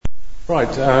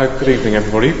Right, good evening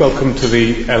everybody. Welcome to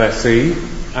the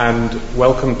LSE and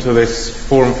welcome to this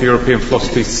Forum for European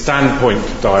Philosophy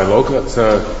Standpoint Dialogue. That's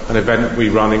an event we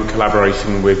run in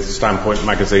collaboration with Standpoint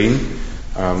magazine.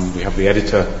 We have the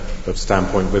editor of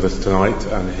Standpoint with us tonight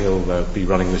and he'll be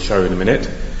running the show in a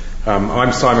minute.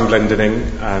 I'm Simon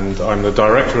Glendinning and I'm the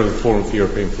director of the Forum for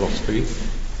European Philosophy.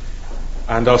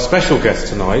 And our special guest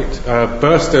tonight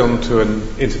burst onto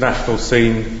an international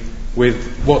scene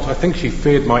with what I think she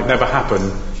feared might never happen,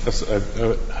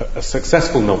 a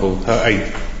successful novel, her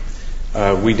eighth.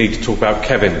 We need to talk about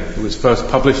Kevin. It was first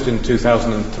published in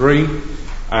 2003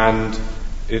 and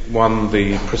it won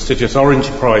the prestigious Orange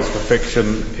Prize for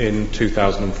Fiction in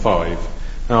 2005.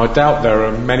 Now I doubt there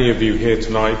are many of you here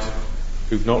tonight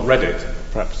who've not read it.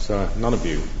 Perhaps none of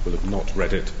you will have not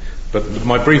read it. But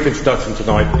my brief introduction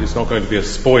tonight is not going to be a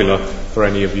spoiler for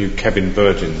any of you Kevin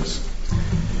virgins.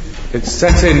 It's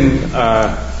set in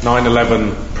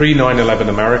pre-9/11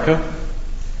 America.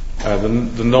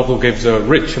 The novel gives a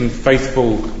rich and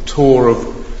faithful tour of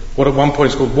what at one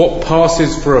point is called What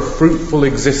Passes for a Fruitful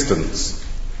Existence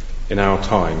in Our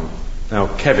Time. Now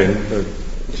Kevin, the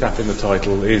chap in the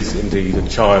title, is indeed a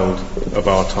child of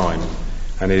our time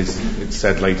and is, it's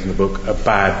said late in the book, a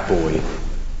bad boy.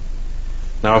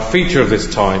 Now a feature of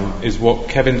this time is what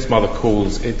Kevin's mother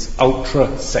calls its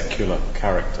ultra-secular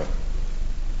character.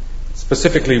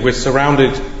 Specifically, we're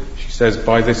surrounded, she says,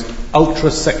 by this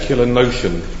ultra-secular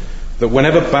notion that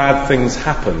whenever bad things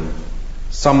happen,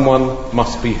 someone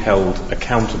must be held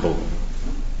accountable.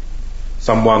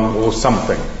 Someone or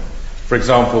something. For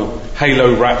example,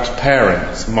 halo-wrapped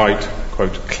parents might,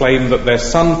 quote, claim that their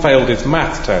son failed his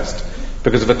math test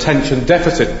because of attention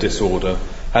deficit disorder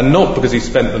and not because he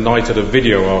spent the night at a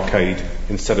video arcade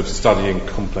instead of studying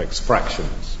complex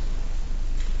fractions.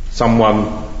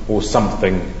 Someone or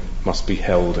something must be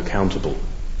held accountable.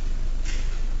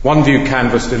 One view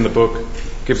canvassed in the book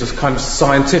gives us a kind of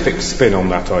scientific spin on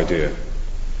that idea.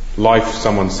 Life,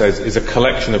 someone says, is a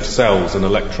collection of cells and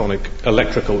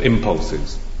electrical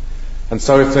impulses. And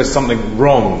so if there's something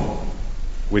wrong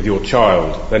with your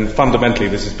child, then fundamentally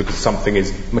this is because something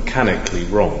is mechanically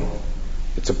wrong.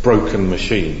 It's a broken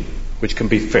machine, which can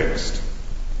be fixed.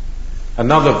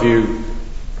 Another view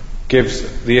gives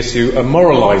the issue a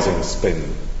moralizing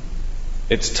spin.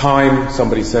 It's time,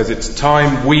 somebody says, it's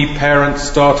time we parents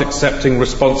start accepting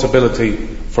responsibility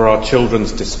for our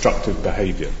children's destructive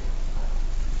behaviour.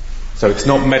 So it's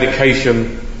not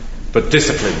medication, but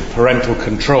discipline, parental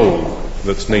control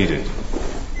that's needed.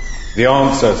 The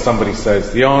answer, somebody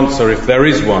says, the answer, if there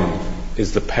is one,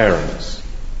 is the parents.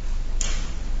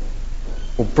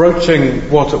 Well, broaching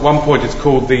what at one point is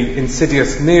called the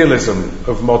insidious nihilism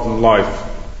of modern life,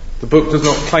 the book does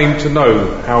not claim to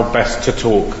know how best to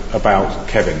talk about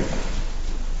Kevin.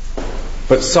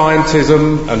 But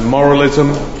scientism and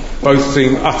moralism both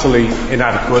seem utterly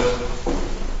inadequate,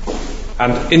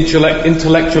 and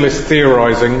intellectualist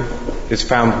theorising is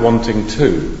found wanting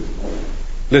too.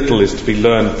 Little is to be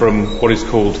learned from what is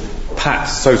called pat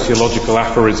sociological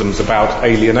aphorisms about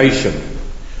alienation,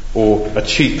 or a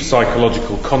cheap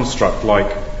psychological construct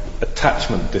like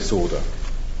attachment disorder.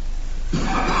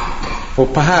 Or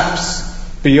perhaps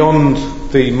beyond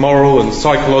the moral and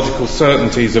psychological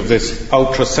certainties of this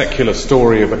ultra-secular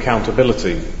story of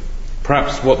accountability,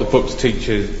 perhaps what the book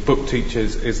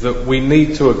teaches is that we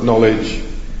need to acknowledge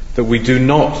that we do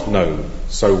not know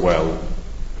so well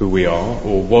who we are,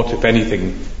 or what, if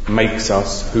anything, makes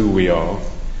us who we are.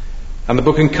 And the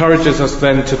book encourages us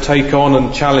then to take on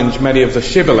and challenge many of the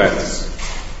shibboleths,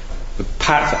 the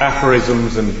pat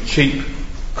aphorisms and cheap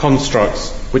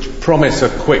constructs which promise a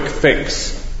quick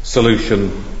fix solution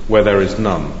where there is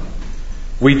none.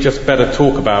 We just better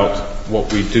talk about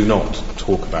what we do not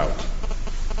talk about.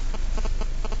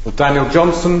 Well, Daniel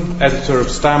Johnson, editor of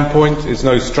Standpoint, is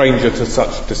no stranger to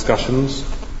such discussions,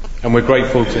 and we're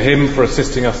grateful to him for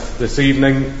assisting us this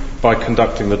evening by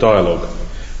conducting the dialogue.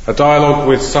 A dialogue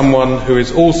with someone who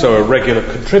is also a regular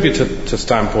contributor to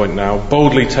Standpoint now,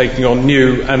 boldly taking on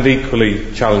new and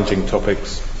equally challenging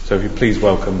topics. So if you please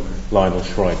welcome Lionel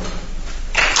Schreiber.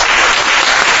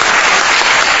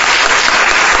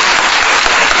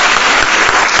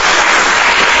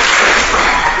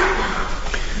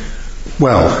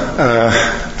 Well,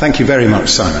 thank you very much,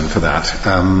 Simon, for that.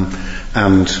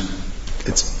 And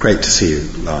it's great to see you,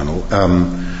 Lionel.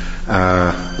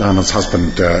 Lionel's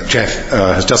husband, Jeff,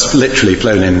 has just literally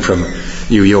flown in from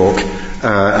New York,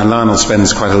 and Lionel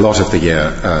spends quite a lot of the year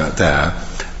there.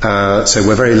 So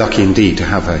we're very lucky indeed to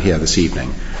have her here this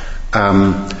evening.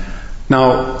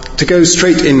 Now, to go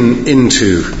straight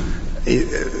into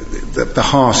the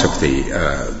heart of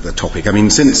the topic, I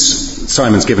mean, since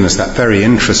Simon's given us that very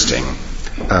interesting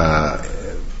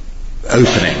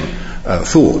opening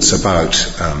thoughts about,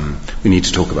 we need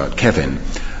to talk about Kevin,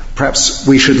 perhaps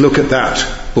we should look at that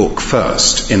book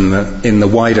first in the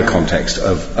wider context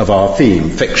of our theme,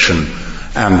 fiction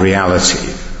and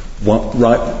reality.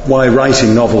 Why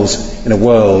writing novels in a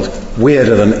world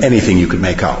weirder than anything you could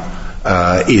make up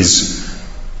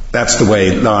that's the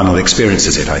way Lionel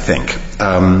experiences it, I think.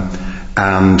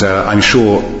 And I'm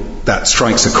sure that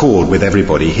strikes a chord with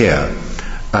everybody here.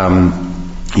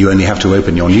 You only have to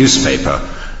open your newspaper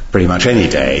pretty much any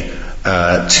day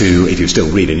if you still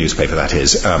read a newspaper, that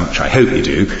is, which I hope you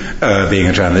do, being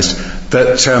a journalist,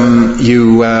 that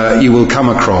you will come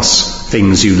across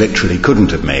things you literally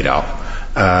couldn't have made up,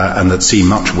 and that seem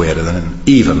much weirder than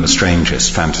even the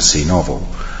strangest fantasy novel.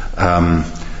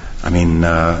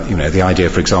 The idea,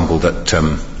 for example, that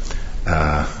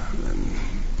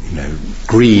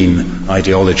green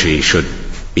ideology should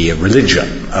be a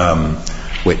religion,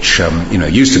 which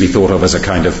used to be thought of as a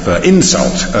kind of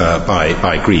insult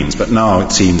by Greens, but now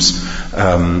it seems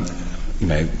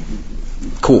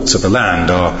courts of the land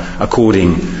are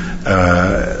according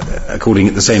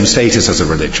it the same status as a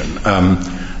religion,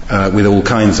 with all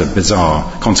kinds of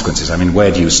bizarre consequences. I mean,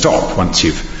 where do you stop once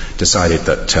you've decided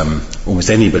that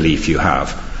almost any belief you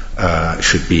have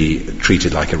should be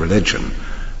treated like a religion?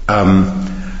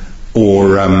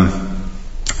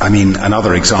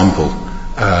 Another example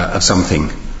of something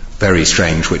very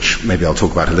strange, which maybe I'll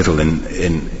talk about a little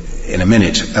in a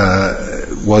minute,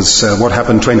 was what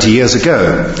happened 20 years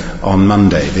ago on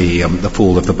Monday, the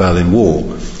fall of the Berlin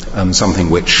Wall, something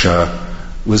which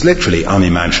was literally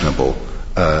unimaginable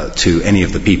to any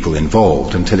of the people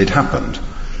involved until it happened.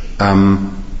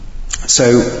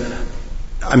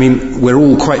 We're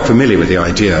all quite familiar with the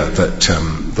idea that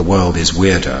the world is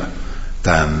weirder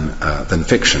than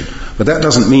fiction, but that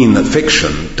doesn't mean that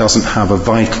fiction doesn't have a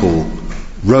vital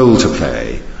role to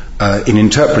play in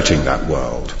interpreting that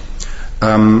world.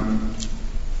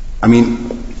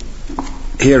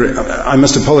 Here I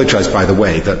must apologise, by the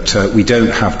way, that we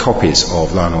don't have copies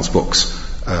of Lionel's books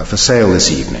for sale this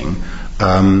evening,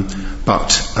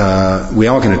 but we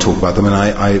are going to talk about them, and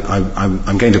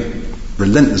I'm going to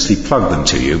relentlessly plug them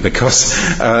to you because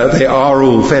they are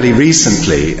all fairly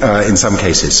recently, in some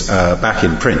cases, back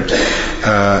in print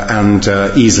and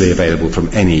easily available from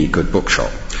any good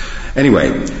bookshop.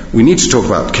 Anyway, we need to talk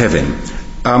about Kevin.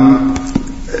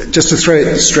 Just to throw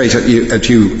it straight at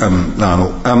you,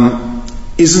 Lionel,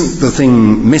 isn't the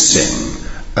thing missing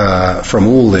from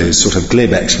all those sort of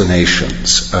glib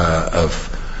explanations of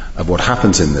what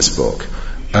happens in this book,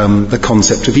 the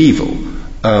concept of evil?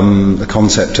 The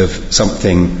concept of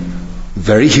something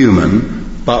very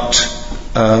human, but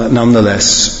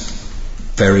nonetheless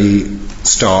very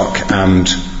stark and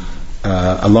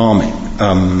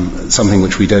alarming, something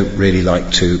which we don't really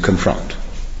like to confront.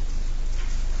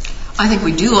 I think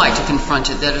we do like to confront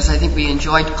it. That is, I think we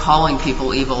enjoy calling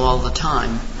people evil all the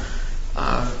time.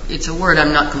 It's a word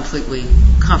I'm not completely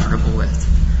comfortable with.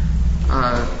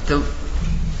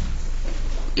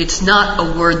 It's not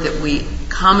a word that we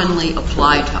commonly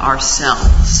apply to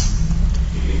ourselves,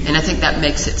 and I think that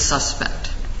makes it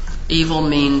suspect. Evil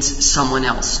means someone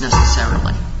else,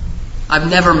 necessarily. I've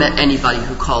never met anybody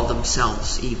who called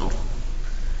themselves evil.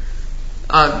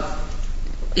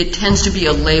 It tends to be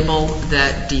a label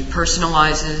that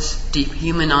depersonalizes,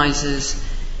 dehumanizes,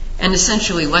 and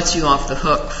essentially lets you off the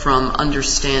hook from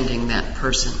understanding that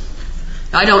person.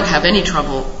 I don't have any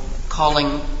trouble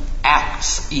calling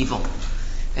acts evil.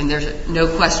 And there's no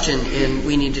question in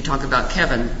We Need to Talk About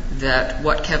Kevin that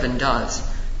what Kevin does,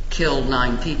 killed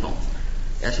 9 people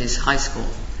at his high school,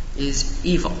 is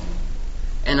evil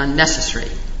and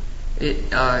unnecessary.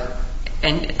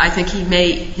 And I think he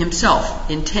may himself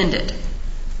intend it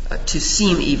to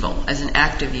seem evil, as an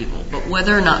act of evil. But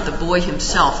whether or not the boy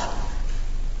himself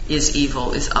is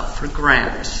evil is up for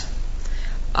grabs.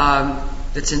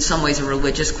 It's in some ways a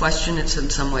religious question. It's in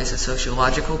some ways a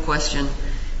sociological question.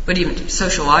 But even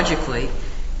sociologically,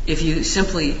 if you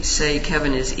simply say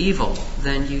Kevin is evil,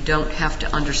 then you don't have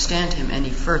to understand him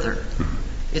any further.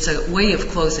 It's a way of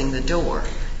closing the door.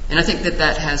 And I think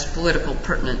that has political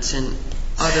pertinence in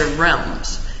other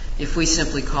realms. If we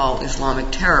simply call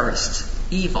Islamic terrorists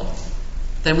evil,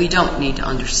 then we don't need to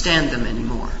understand them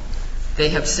anymore. They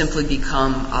have simply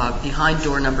become, behind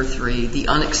door number 3, the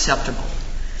unacceptable.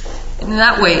 And in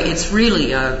that way, it's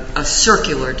really a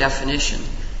circular definition,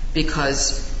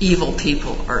 because evil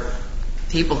people are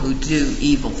people who do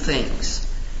evil things.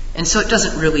 And so it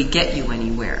doesn't really get you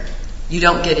anywhere. You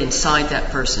don't get inside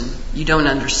that person. You don't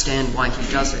understand why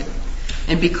he does it.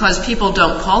 And because people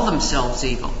don't call themselves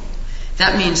evil,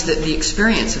 that means that the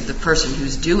experience of the person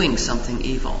who's doing something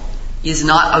evil is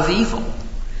not of evil.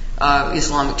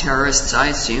 Islamic terrorists, I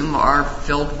assume, are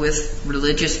filled with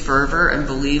religious fervor and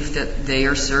believe that they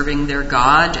are serving their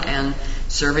God and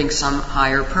serving some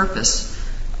higher purpose.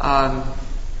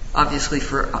 Obviously,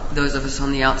 for those of us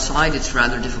on the outside, it's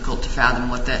rather difficult to fathom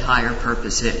what that higher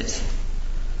purpose is.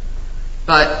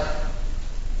 But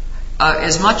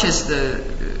as much as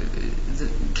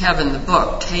Kevin, the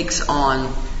book, takes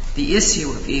on the issue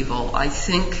of evil, I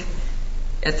think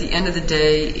at the end of the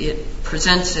day it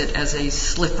presents it as a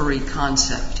slippery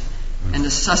concept and a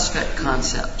suspect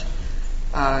concept.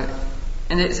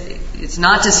 And it's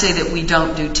not to say that we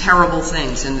don't do terrible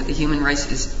things, and that the human race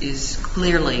is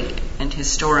clearly and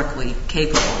historically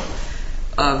capable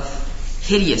of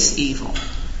hideous evil.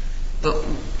 But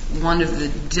one of the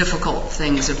difficult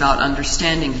things about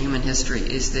understanding human history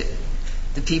is that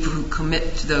the people who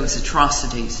commit those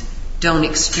atrocities don't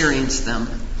experience them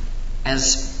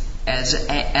as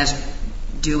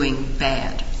doing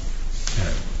bad.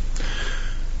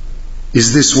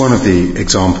 Is this one of the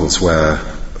examples where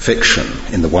fiction,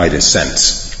 in the widest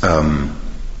sense,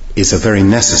 is a very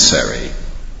necessary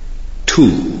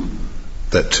tool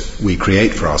that we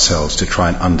create for ourselves to try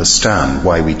and understand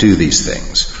why we do these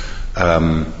things?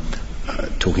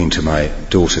 Talking to my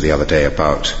daughter the other day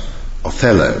about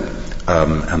Othello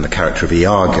and the character of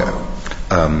Iago,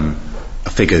 a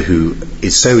figure who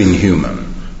is so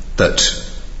inhuman that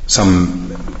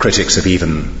some critics have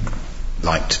even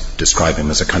liked to describe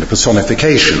him as a kind of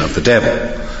personification of the devil,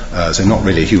 so not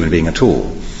really a human being at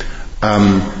all.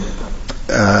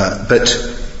 But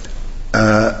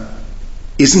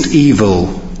isn't evil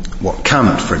what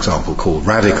Kant, for example, called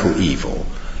radical evil?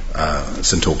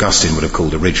 St. Augustine would have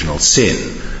called original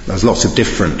sin. There's lots of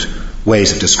different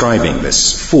ways of describing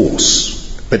this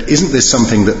force, but isn't this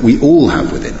something that we all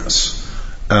have within us?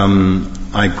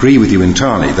 I agree with you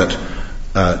entirely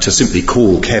that to simply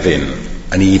call Kevin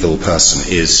an evil person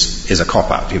is a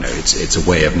cop-out. It's a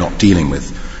way of not dealing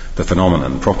with the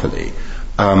phenomenon properly.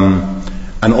 And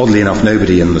oddly enough,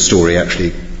 nobody in the story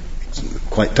actually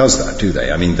quite does that, do they?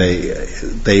 I mean,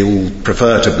 they all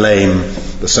prefer to blame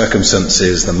the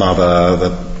circumstances, the mother,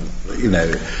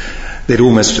 they'd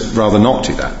almost rather not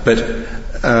do that.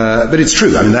 But it's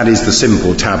true. I mean, that is the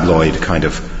simple tabloid kind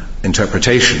of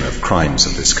interpretation of crimes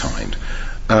of this kind.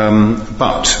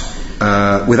 But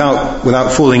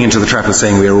without falling into the trap of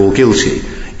saying we are all guilty,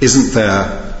 isn't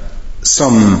there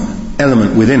some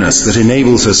element within us that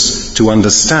enables us to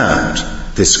understand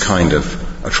this kind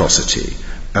of atrocity?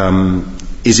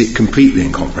 Is it completely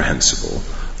incomprehensible?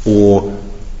 Or,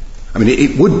 I mean,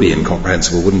 it would be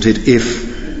incomprehensible, wouldn't it,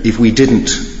 if we didn't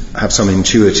have some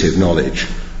intuitive knowledge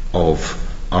of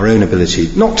our own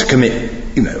ability not to commit,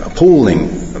 appalling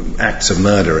acts of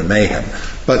murder and mayhem,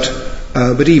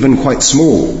 but even quite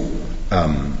small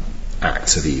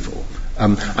acts of evil.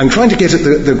 I'm trying to get at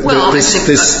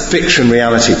this fiction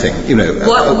reality thing. At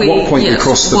what point you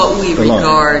cross the line. What we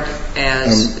regard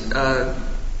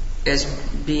as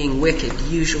being wicked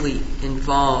usually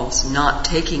involves not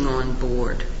taking on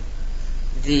board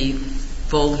the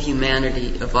full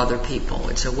humanity of other people.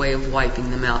 It's a way of wiping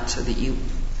them out so that you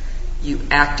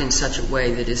act in such a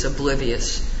way that is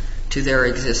oblivious to their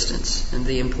existence and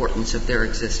the importance of their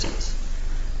existence.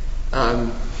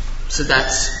 So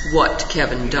that's what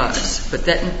Kevin does. But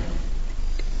then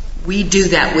we do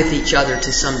that with each other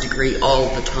to some degree all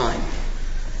the time,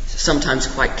 sometimes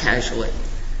quite casually.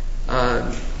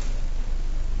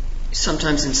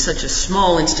 Sometimes in such a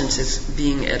small instance as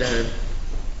being at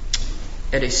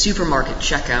a supermarket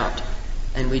checkout,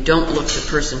 and we don't look the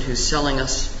person who's selling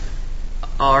us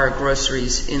our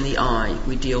groceries in the eye.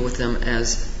 We deal with them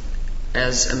as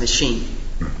a machine,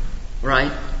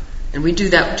 right? And we do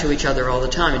that to each other all the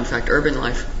time. In fact, urban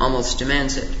life almost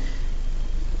demands it.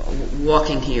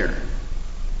 Walking here,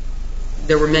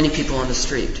 there were many people on the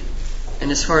street.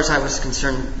 And as far as I was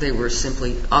concerned, they were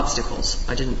simply obstacles.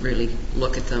 I didn't really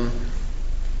look at them.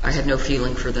 I had no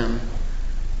feeling for them.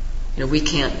 We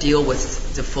can't deal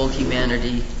with the full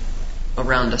humanity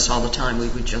around us all the time. We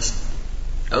would just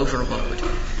overload.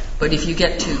 But if you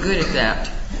get too good at that,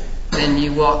 then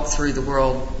you walk through the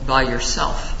world by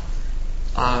yourself.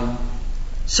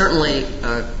 Certainly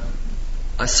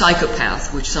a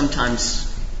psychopath, which sometimes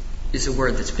is a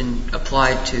word that's been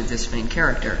applied to this main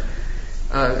character,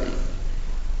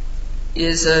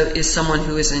 is someone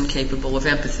who is incapable of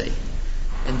empathy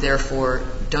and therefore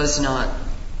does not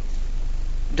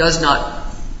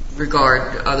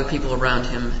regard other people around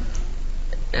him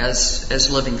as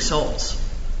living souls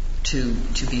to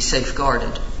be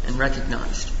safeguarded and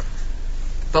recognized.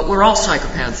 But we're all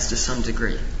psychopaths to some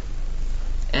degree.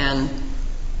 And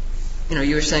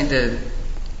you were saying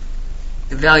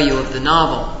the value of the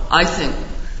novel. I think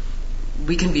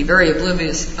we can be very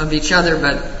oblivious of each other,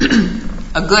 but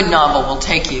a good novel will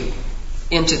take you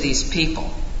into these people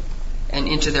and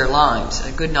into their lives.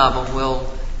 A good novel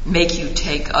will make you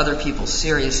take other people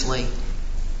seriously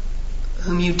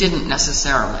whom you didn't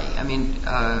necessarily. I mean,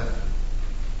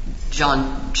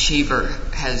 John Cheever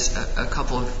has a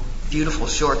couple of beautiful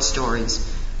short stories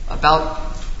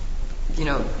about,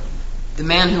 the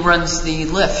man who runs the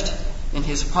lift in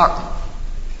his apartment.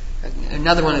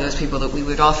 Another one of those people that we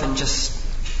would often just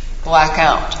black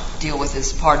out, deal with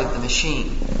as part of the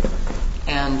machine.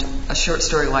 And a short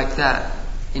story like that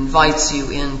invites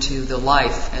you into the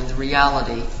life and the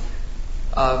reality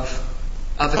of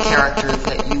a character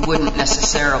that you wouldn't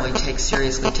necessarily take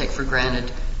seriously, take for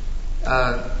granted,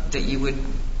 that you would...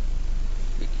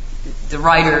 The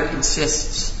writer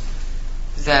insists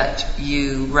that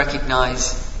you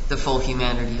recognize the full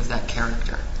humanity of that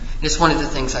character. And it's one of the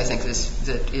things I think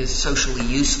that is socially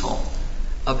useful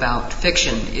about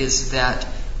fiction, is that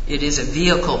it is a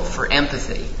vehicle for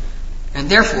empathy, and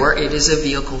therefore it is a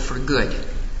vehicle for good.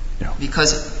 Yeah.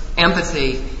 Because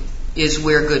empathy is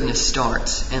where goodness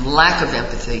starts, and lack of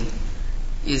empathy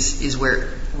is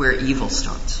where evil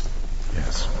starts.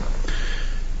 Yes.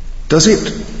 Does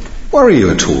it worry you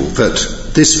at all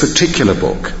that this particular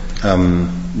book,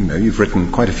 you've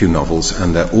written quite a few novels,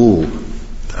 and they're all,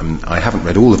 I haven't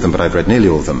read all of them, but I've read nearly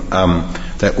all of them,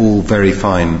 they're all very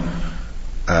fine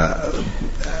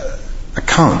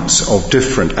accounts of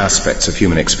different aspects of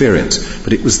human experience,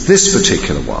 but it was this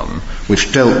particular one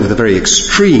which dealt with a very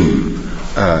extreme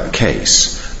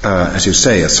case, as you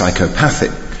say, a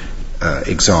psychopathic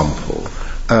example,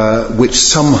 which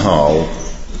somehow,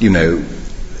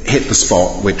 hit the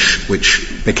spot,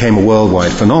 which became a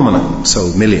worldwide phenomenon,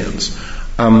 sold millions.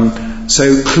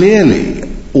 So clearly,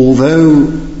 although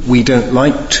we don't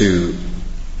like to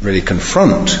really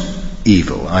confront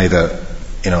evil, either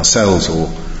in ourselves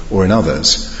or in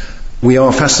others, we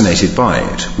are fascinated by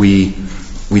it. We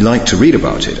like to read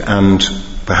about it, and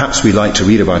perhaps we like to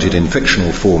read about it in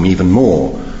fictional form even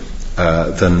more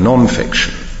than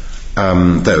non-fiction.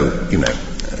 Though,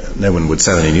 no one would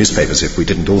sell any newspapers if we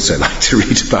didn't also like to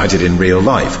read about it in real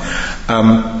life.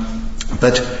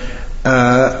 But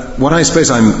what I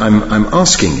suppose I'm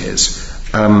asking is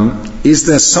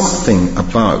there something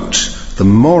about the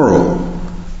moral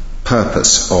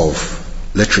purpose of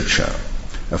literature,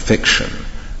 of fiction,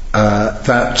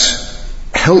 that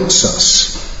helps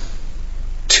us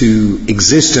to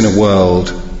exist in a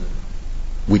world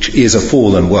which is a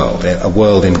fallen world, a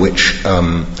world in which,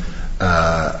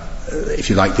 if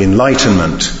you like, the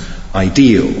Enlightenment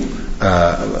ideal,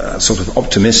 sort of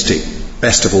optimistic,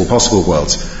 best of all possible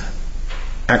worlds,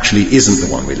 actually isn't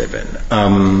the one we live in.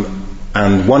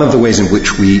 And one of the ways in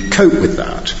which we cope with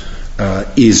that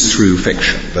is through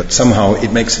fiction, that somehow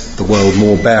it makes the world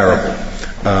more bearable.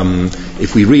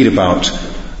 If we read about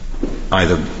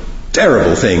either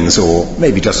terrible things or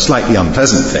maybe just slightly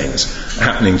unpleasant things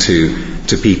happening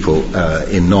to people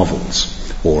in novels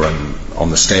or on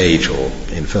the stage or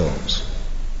in films.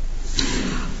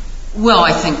 Well,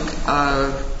 I think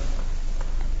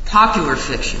popular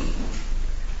fiction,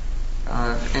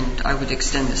 and I would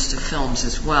extend this to films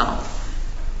as well,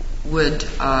 would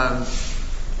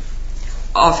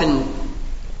often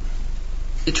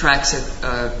attracts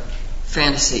a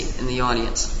fantasy in the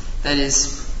audience. That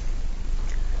is,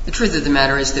 the truth of the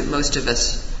matter is that most of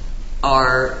us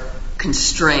are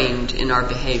constrained in our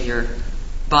behavior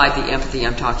by the empathy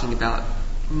I'm talking about.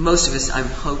 Most of us, I'm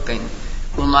hoping,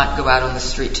 will not go out on the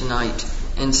street tonight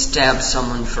and stab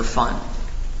someone for fun,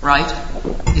 right?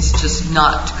 It's just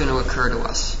not going to occur to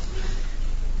us.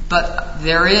 But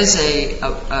there is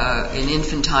an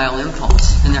infantile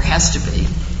impulse, and there has to be,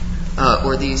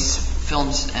 or these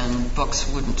films and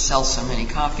books wouldn't sell so many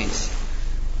copies,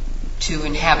 to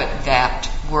inhabit that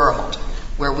world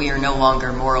where we are no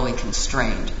longer morally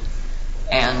constrained.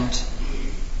 And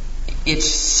it's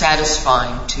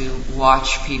satisfying to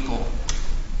watch people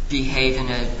behave in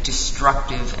a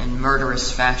destructive and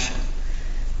murderous fashion,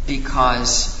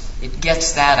 because it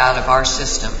gets that out of our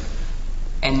system,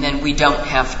 and then we don't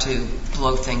have to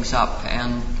blow things up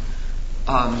and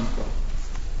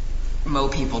mow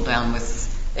people down with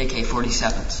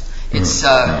AK-47s. It's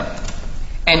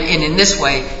and in this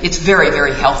way, it's very,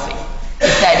 very healthy.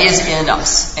 If that is in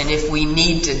us, and if we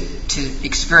need to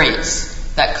experience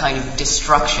that kind of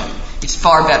destruction, it's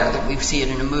far better that we see it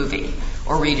in a movie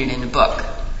or read it in a book.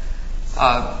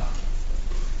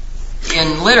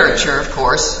 In literature, of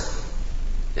course,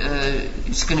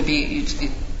 it's going to be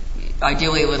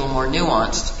ideally a little more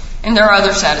nuanced. And there are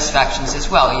other satisfactions as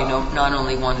well. You don't not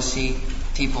only want to see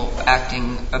people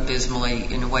acting abysmally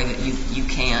in a way that you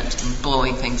can't, and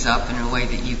blowing things up in a way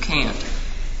that you can't.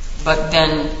 But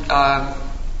then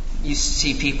you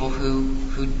see people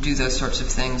who do those sorts of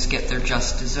things get their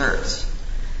just desserts.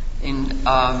 In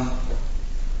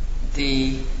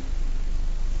the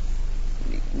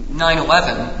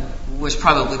 9/11 was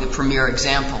probably the premier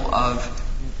example of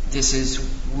this is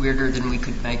weirder than we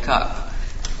could make up.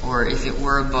 Or if it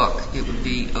were a book, it would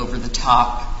be over the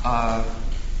top.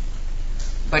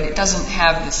 But it doesn't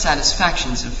have the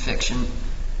satisfactions of fiction.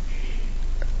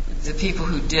 The people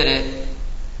who did it,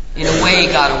 in a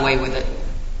way, got away with it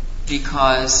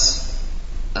because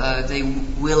they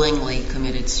willingly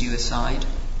committed suicide.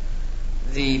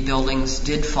 The buildings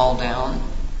did fall down.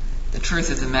 The truth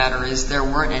of the matter is there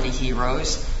weren't any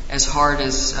heroes. As hard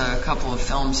as a couple of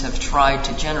films have tried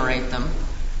to generate them,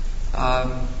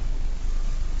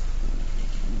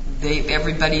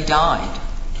 everybody died.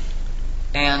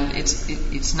 And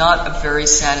it's not a very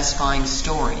satisfying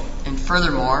story. And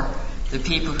furthermore, the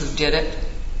people who did it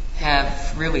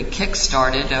have really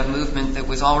kick-started a movement that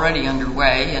was already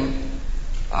underway, and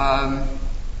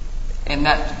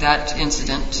that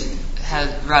incident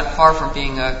had, far from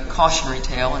being a cautionary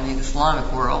tale in the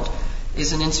Islamic world,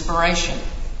 is an inspiration.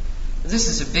 This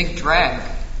is a big drag.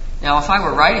 Now, if I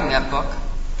were writing that book,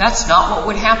 that's not what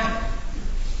would happen.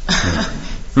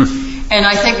 And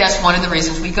I think that's one of the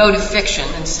reasons we go to fiction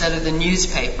instead of the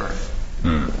newspaper.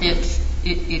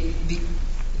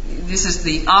 This is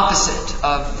the opposite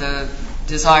of the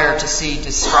desire to see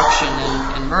destruction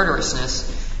and murderousness.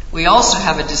 We also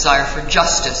have a desire for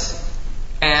justice,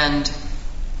 and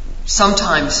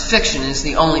sometimes fiction is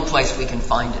the only place we can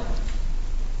find it.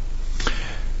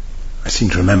 I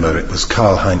seem to remember it was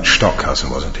Karl-Heinz Stockhausen,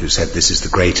 wasn't it, who said this is the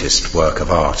greatest work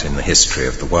of art in the history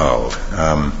of the world.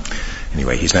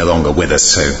 Anyway, he's no longer with us,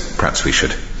 so perhaps we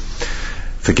should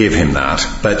forgive him that.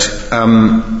 But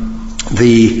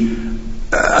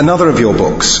another of your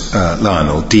books,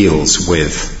 Lionel, deals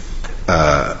with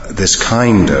this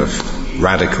kind of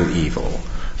radical evil,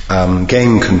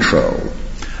 Game Control,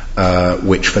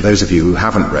 which, for those of you who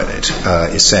haven't read it,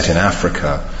 is set in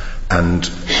Africa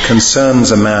and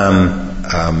concerns a man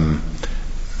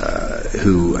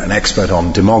an expert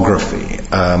on demography,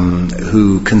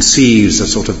 who conceives a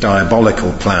sort of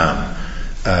diabolical plan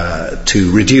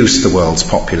to reduce the world's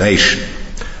population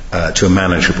to a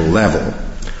manageable level.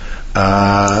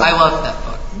 I love that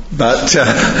book. But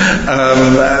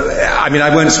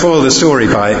I won't spoil the story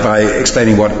by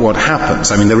explaining what happens.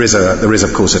 There is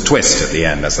of course a twist at the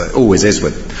end, as there always is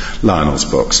with Lionel's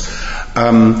books.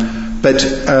 But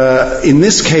in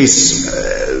this case,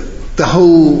 the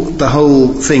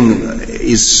whole thing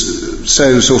is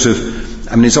so sort of,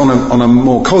 it's on a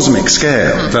more cosmic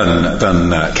scale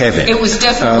than Kevin. It was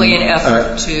definitely an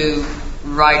effort to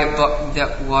write a book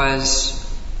that was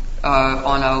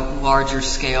on a larger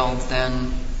scale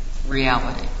than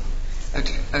reality. I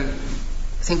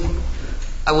think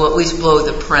I will at least blow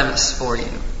the premise for you,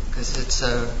 because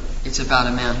it's about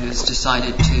a man who's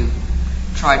decided to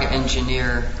try to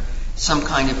engineer some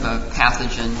kind of a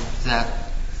pathogen that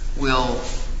will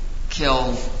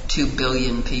kill 2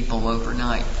 billion people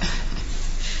overnight.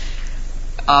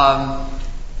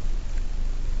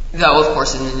 Though, of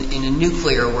course, in a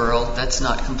nuclear world, that's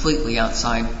not completely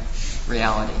outside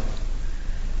reality.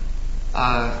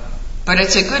 But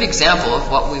it's a good example of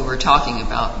what we were talking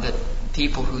about, that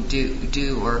people who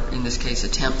do, or in this case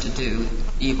attempt to do,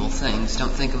 evil things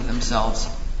don't think of themselves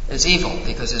as evil,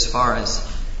 because as far as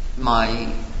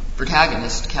my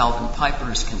protagonist, Calvin Piper,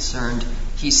 is concerned,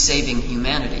 he's saving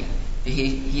humanity.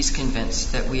 He's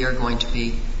convinced that we are going to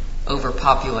be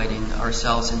overpopulating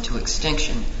ourselves into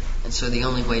extinction, and so the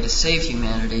only way to save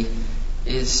humanity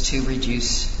is to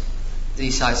reduce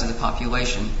the size of the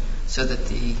population so that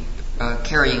the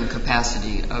carrying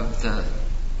capacity of the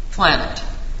planet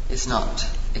is not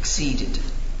exceeded.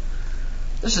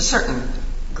 There's a certain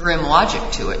grim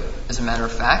logic to it, as a matter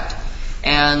of fact,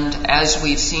 and as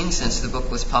we've seen since the book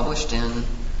was published in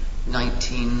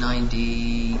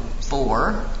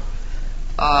 1994,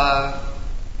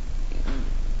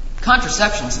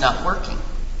 contraception's not working.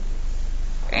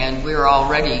 And we're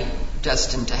already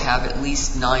destined to have at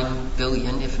least 9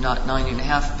 billion, if not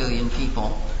 9.5 billion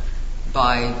people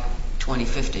by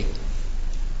 2050.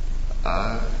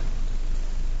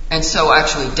 And so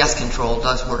actually death control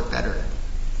does work better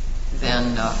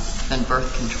than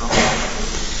birth control.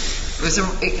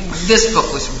 This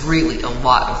book was really a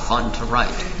lot of fun to write.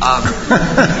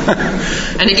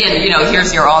 And again,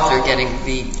 here's your author getting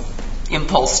the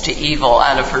impulse to evil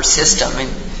out of her system.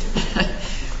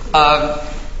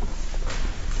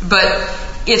 But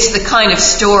it's the kind of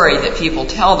story that people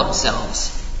tell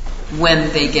themselves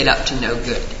when they get up to no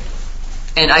good.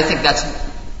 And I think that's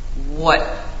what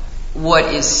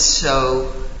is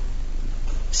so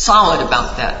solid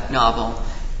about that novel,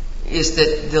 is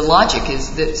that the logic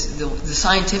is that the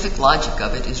scientific logic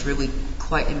of it is really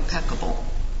quite impeccable.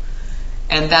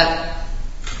 And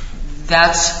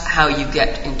that's how you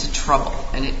get into trouble.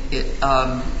 And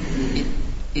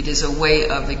it is a way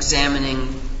of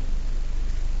examining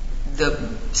the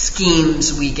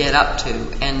schemes we get up to,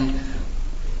 and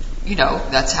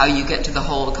that's how you get to the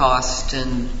Holocaust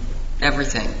and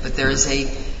everything. But there is a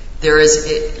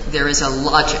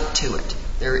logic to it.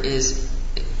 There is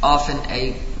often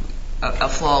a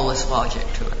flawless logic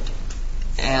to it,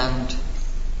 and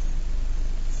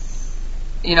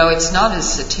it's not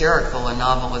as satirical a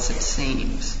novel as it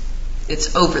seems.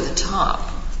 It's over the top,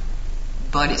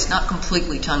 but it's not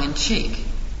completely tongue-in-cheek,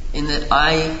 in that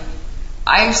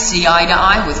I see eye to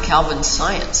eye with Calvin's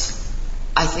science.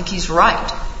 I think he's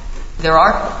right. There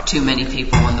are too many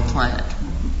people on the planet.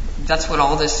 That's what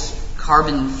all this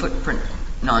carbon footprint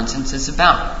nonsense is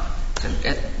about.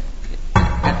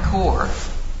 At core,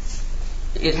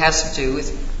 it has to do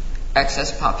with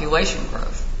excess population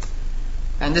growth.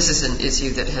 And this is an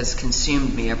issue that has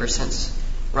consumed me ever since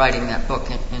writing that book,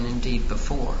 and indeed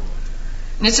before.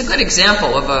 And it's a good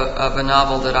example of a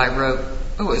novel that I wrote,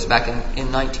 it was back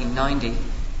in 1990.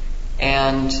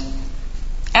 And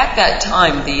at that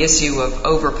time, the issue of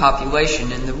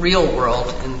overpopulation in the real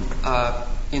world,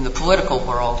 in the political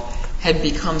world, had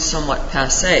become somewhat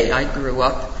passé. I grew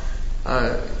up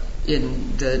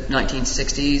in the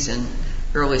 1960s and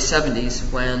early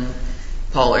 70s when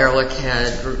Paul Ehrlich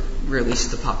had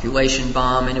released the population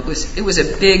bomb, and it was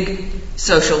a big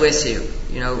social issue.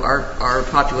 Our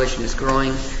population is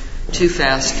growing too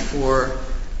fast for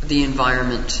the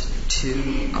environment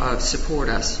to support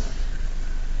us.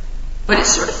 But it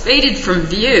sort of faded from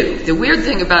view. The weird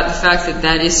thing about the fact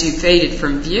that issue faded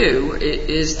from view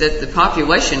is that the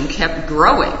population kept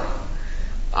growing.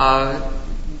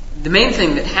 The main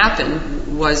thing that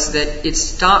happened was that it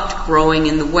stopped growing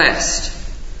in the West,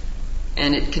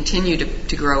 and it continued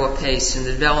to grow apace in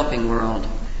the developing world.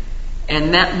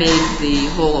 And that made the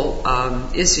whole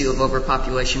issue of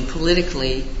overpopulation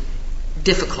politically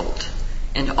difficult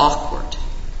and awkward,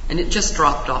 and it just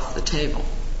dropped off the table.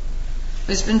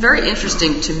 It's been very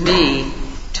interesting to me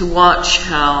to watch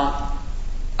how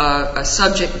a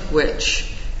subject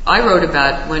which I wrote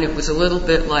about when it was a little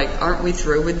bit like, aren't we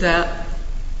through with that,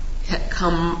 had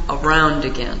come around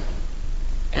again.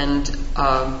 And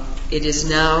it is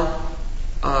now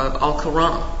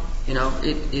Al-Quran.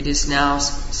 It is now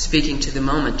speaking to the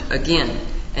moment again,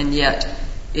 and yet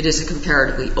it is a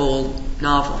comparatively old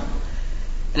novel.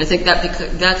 And I think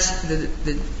that's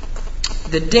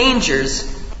the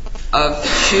dangers of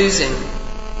choosing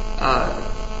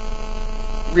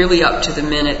really up to the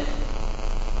minute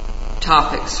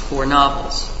topics for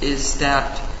novels, is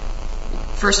that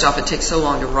first off, it takes so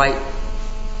long to write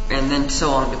and then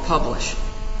so long to publish,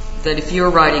 that if you're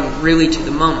writing really to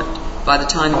the moment, by the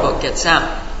time the book gets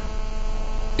out,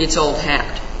 it's old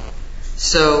hat.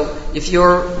 So if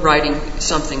you're writing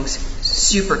something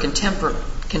super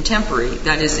contemporary,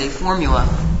 that is a formula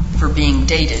for being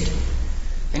dated.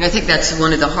 And I think that's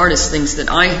one of the hardest things that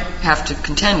I have to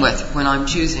contend with when I'm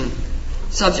choosing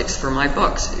subjects for my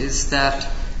books, is that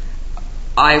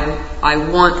I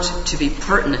want to be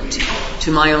pertinent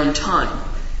to my own time.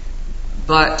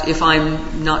 But if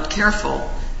I'm not careful,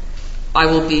 I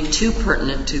will be too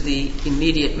pertinent to the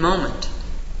immediate moment.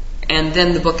 And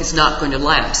then the book is not going to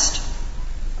last.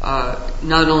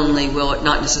 Not only will it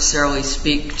not necessarily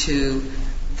speak to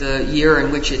the year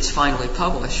in which it's finally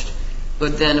published,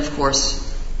 but then, of course,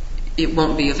 it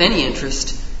won't be of any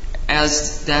interest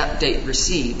as that date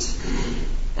recedes.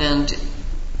 And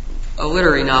a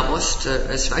literary novelist,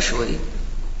 especially,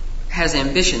 has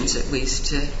ambitions, at least,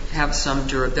 to have some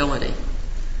durability.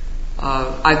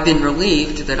 I've been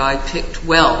relieved that I picked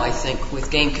well, I think,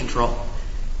 with Game Control,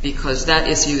 because that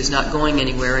issue is not going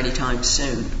anywhere anytime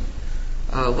soon.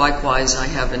 Likewise, I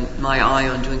have my eye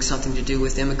on doing something to do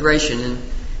with immigration in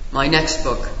my next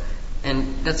book,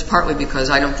 and that's partly because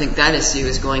I don't think that issue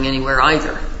is going anywhere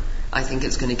either. I think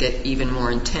it's going to get even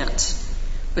more intense.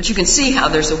 But you can see how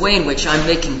there's a way in which I'm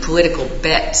making political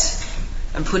bets.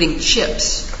 I'm putting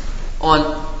chips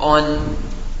on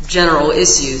general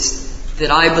issues that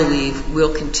I believe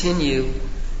will continue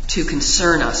to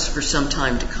concern us for some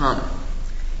time to come.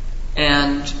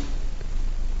 And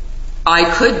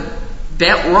I could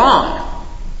bet wrong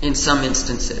in some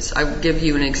instances. I will give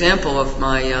you an example of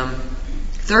my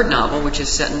third novel, which is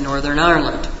set in Northern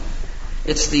Ireland.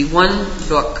 It's the one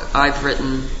book I've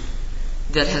written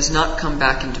that has not come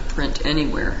back into print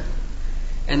anywhere.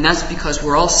 And that's because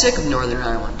we're all sick of Northern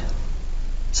Ireland.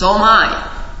 So am I.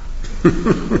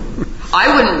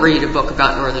 I wouldn't read a book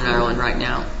about Northern Ireland right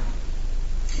now.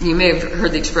 You may have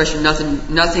heard the expression,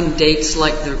 nothing dates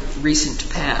like the recent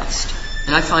past.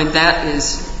 And I find that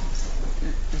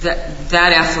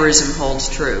aphorism holds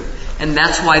true. And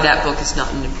that's why that book is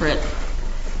not into print.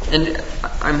 And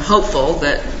I'm hopeful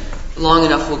that long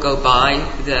enough will go by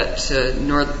that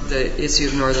the issue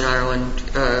of Northern Ireland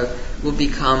will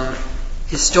become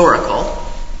historical,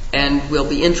 and we'll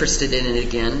be interested in it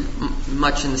again,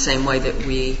 much in the same way that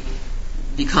we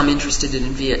become interested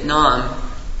in Vietnam,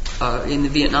 in the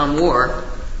Vietnam War.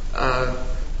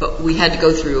 But we had to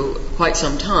go through quite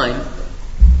some time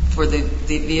for the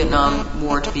Vietnam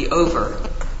War to be over,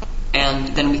 and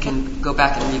then we can go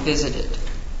back and revisit it.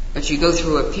 But you go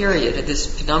through a period,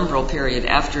 this penumbral period,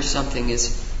 after something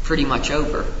is pretty much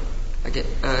over,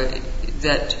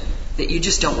 that you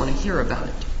just don't want to hear about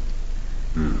it.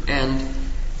 And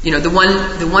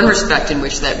the one respect in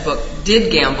which that book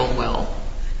did gamble well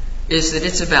is that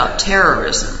it's about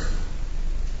terrorism,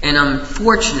 and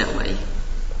unfortunately,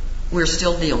 we're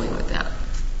still dealing with that.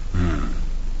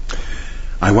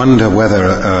 I wonder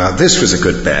whether this was a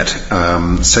good bet.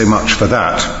 So much for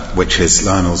that, which is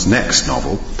Lionel's next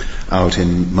novel, out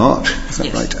in March. Is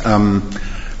that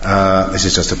right? This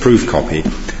is just a proof copy,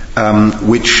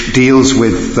 which deals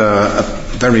with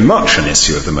very much an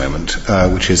issue of the moment,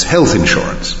 which is health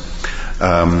insurance.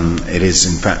 It is,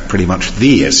 in fact, pretty much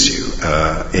the issue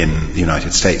in the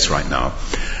United States right now.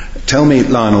 Tell me,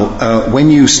 Lionel, when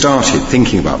you started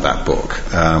thinking about that book,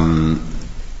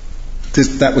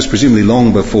 that was presumably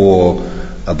long before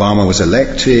Obama was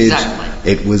elected.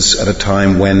 Exactly. It was at a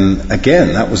time when,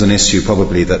 again, that was an issue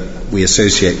probably that we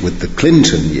associate with the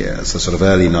Clinton years, the sort of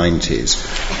early 90s,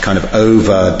 kind of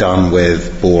overdone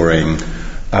with, boring.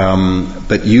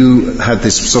 But you had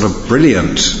this sort of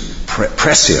brilliant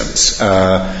prescience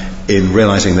in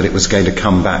realizing that it was going to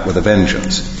come back with a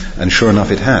vengeance. And sure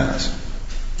enough, it has.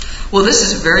 Well, this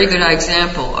is a very good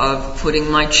example of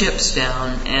putting my chips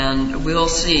down, and we'll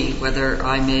see whether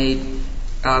I made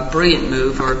a brilliant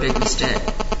move or a big mistake.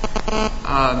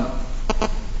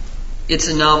 It's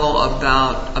a novel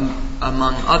about,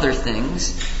 among other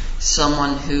things,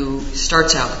 someone who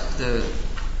starts out the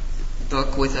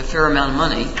book with a fair amount of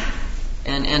money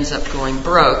and ends up going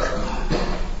broke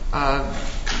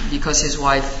because his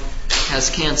wife has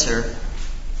cancer,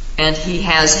 and he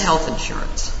has health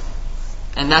insurance.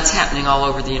 And that's happening all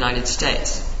over the United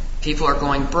States. People are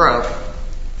going broke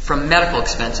from medical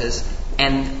expenses,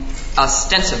 and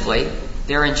ostensibly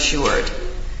they're insured.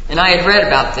 And I had read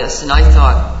about this, and I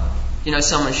thought,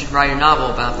 someone should write a novel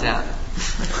about that.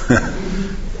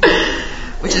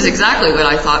 Which is exactly what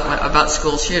I thought about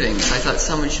school shootings. I thought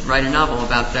someone should write a novel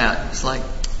about that. It's like,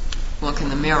 look in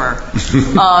the mirror.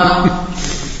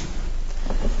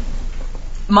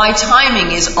 My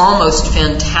timing is almost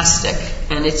fantastic,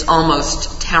 and it's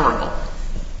almost terrible.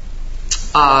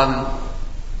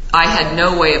 I had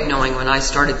no way of knowing when I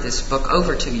started this book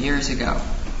over 2 years ago,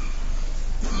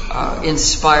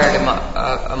 inspired,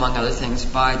 among other things,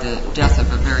 by the death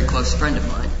of a very close friend of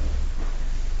mine,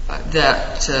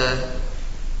 that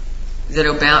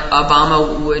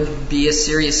Obama would be a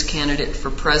serious candidate for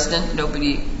president.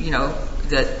 Nobody,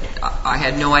 that I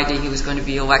had no idea he was going to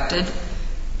be elected.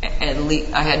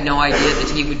 I had no idea that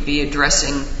he would be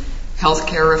addressing health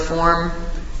care reform,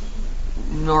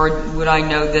 nor would I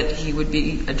know that he would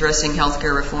be addressing health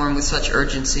care reform with such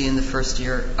urgency in the first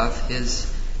year of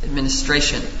his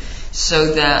administration.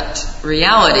 So that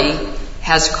reality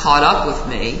has caught up with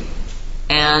me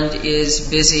and is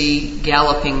busy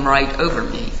galloping right over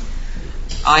me.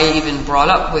 I even brought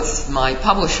up with my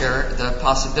publisher the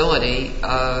possibility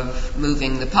of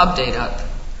moving the pub date up,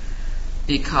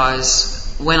 because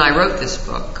when I wrote this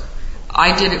book,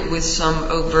 I did it with some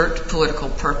overt political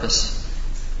purpose.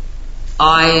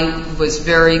 I was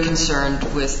very concerned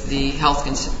with the health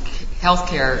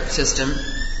care system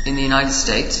in the United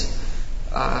States.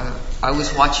 I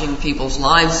was watching people's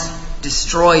lives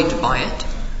destroyed by it.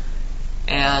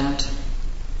 And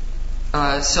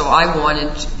so I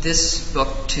wanted this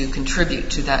book to contribute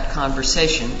to that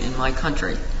conversation in my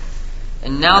country.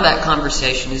 And now that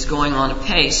conversation is going on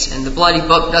apace, and the bloody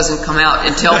book doesn't come out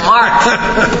until March.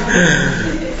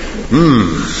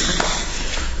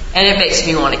 And it makes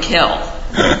me want to kill.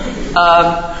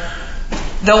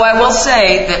 Though I will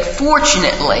say that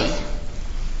fortunately,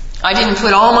 I didn't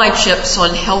put all my chips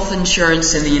on health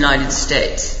insurance in the United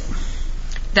States.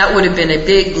 That would have been a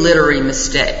big literary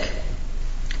mistake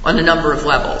on a number of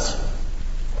levels.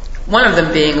 One of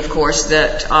them being, of course,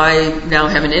 that I now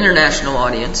have an international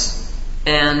audience,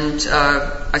 and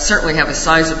I certainly have a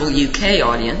sizable UK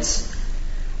audience.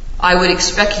 I would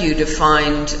expect you to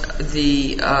find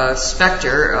the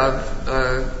specter of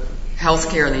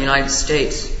healthcare in the United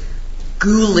States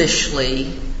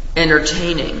ghoulishly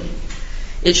entertaining.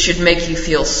 It should make you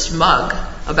feel smug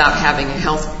about having a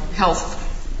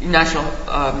national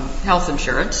health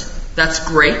insurance. That's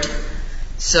great.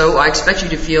 So I expect you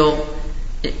to feel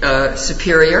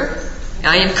superior.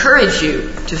 I encourage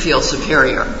you to feel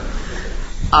superior.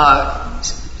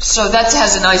 So that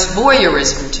has a nice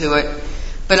voyeurism to it,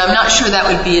 but I'm not sure that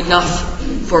would be enough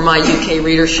for my UK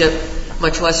readership,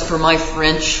 much less for my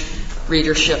French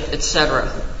readership, etc.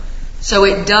 So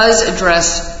it does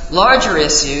address larger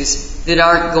issues that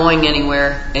aren't going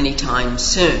anywhere anytime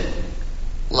soon,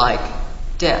 like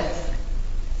death.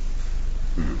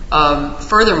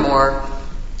 Furthermore,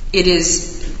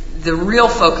 the real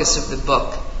focus of the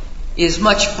book is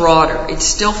much broader. It's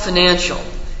still financial,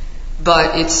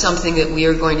 but it's something that we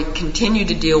are going to continue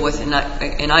to deal with, and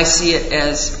I see it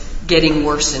as getting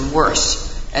worse and worse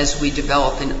as we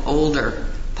develop an older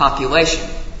population.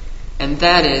 And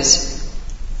that is,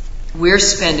 we're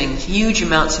spending huge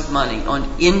amounts of money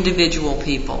on individual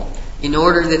people in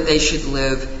order that they should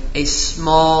live a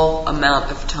small amount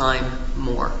of time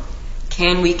more.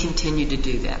 Can we continue to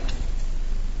do that?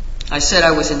 I said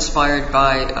I was inspired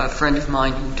by a friend of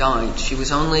mine who died. She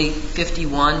was only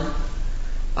 51,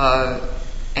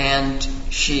 and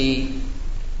she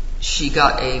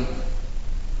got a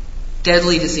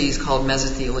deadly disease called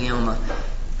mesothelioma.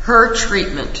 Her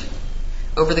treatment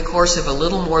over the course of a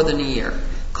little more than a year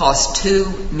cost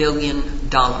 $2 million.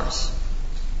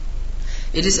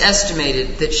 It is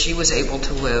estimated that she was able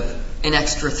to live an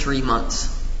extra 3 months.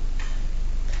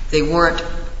 They weren't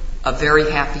a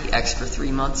very happy extra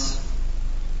 3 months.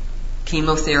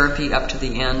 Chemotherapy up to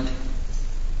the end.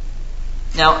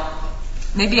 Now,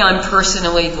 maybe I'm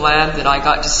personally glad that I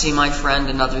got to see my friend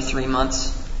another 3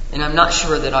 months, and I'm not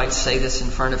sure that I'd say this in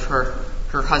front of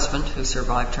her husband who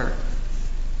survived her.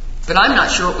 But I'm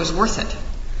not sure it was worth it.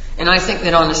 And I think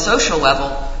that on a social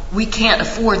level, we can't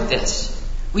afford this.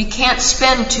 We can't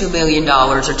spend $2 million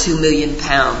or £2 million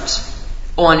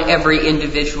on every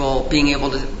individual being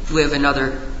able to live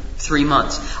another 3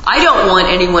 months. I don't want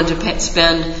anyone to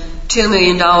spend $2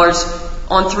 million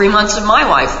on 3 months of my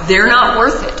life. They're not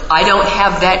worth it. I don't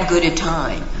have that good a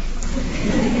time.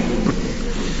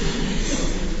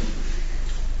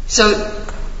 So,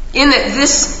 in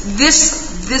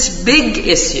this big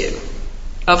issue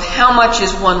of how much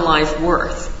is one life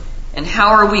worth, and how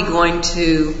are we going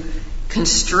to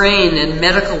constrain a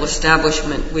medical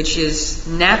establishment which is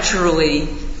naturally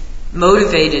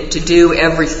motivated to do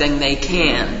everything they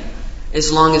can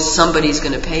as long as somebody's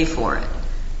going to pay for it.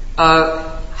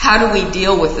 How do we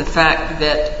deal with the fact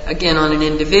that, again, on an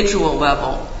individual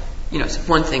level, it's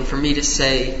one thing for me to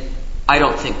say, I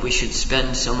don't think we should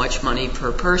spend so much money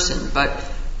per person, but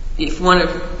if one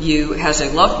of you has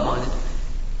a loved one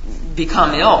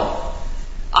become ill,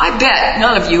 I bet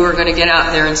none of you are going to get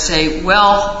out there and say,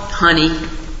 well, honey,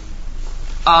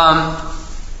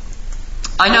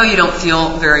 I know you don't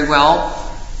feel very well,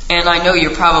 and I know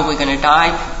you're probably going to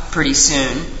die pretty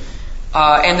soon,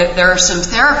 and that there are some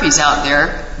therapies out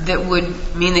there that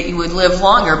would mean that you would live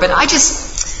longer, but I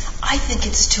think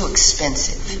it's too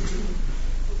expensive.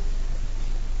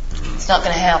 It's not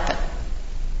going to happen.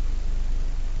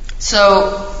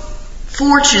 So,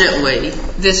 fortunately,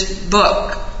 this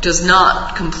book does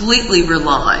not completely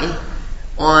rely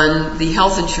on the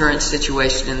health insurance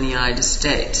situation in the United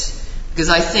States, because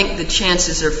I think the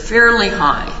chances are fairly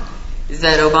high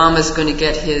that Obama's going to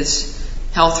get his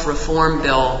health reform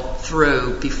bill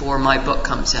through before my book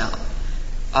comes out.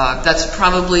 That's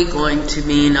probably going to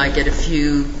mean I get a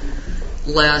few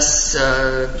less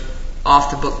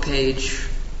off-the-book page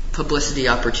publicity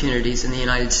opportunities in the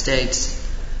United States.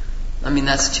 I mean,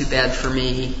 that's too bad for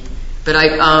me. But I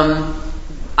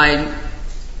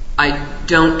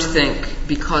don't think,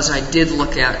 because I did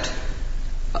look at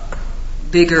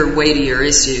bigger, weightier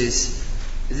issues,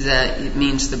 that it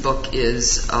means the book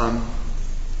has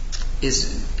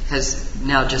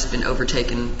now just been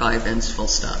overtaken by events, full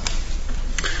stop.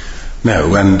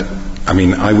 No, and I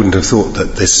mean, I wouldn't have thought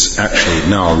that this actually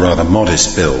now rather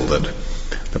modest bill that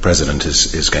the President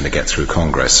is going to get through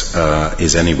Congress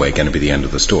is anyway going to be the end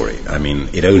of the story. I mean,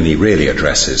 it only really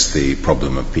addresses the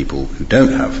problem of people who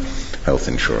don't have health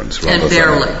insurance. And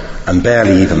barely. And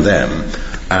barely even them,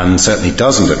 and certainly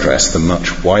doesn't address the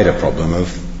much wider problem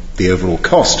of the overall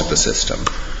cost of the system,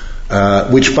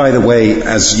 which, by the way,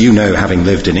 as you know, having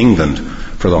lived in England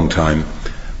for a long time,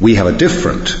 we have a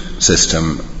different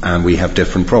system and we have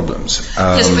different problems.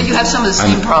 Yes, but you have some of the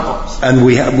same problems. And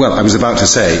we have, well, I was about to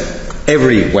say,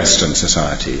 every Western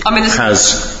society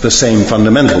has the same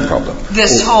fundamental problem.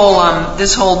 This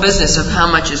whole business of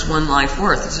how much is one life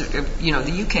worth,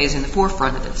 the UK is in the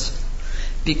forefront of this.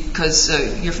 Because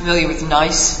you're familiar with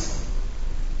NICE.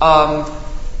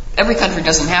 Every country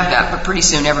doesn't have that, but pretty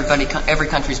soon every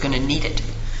country is going to need it.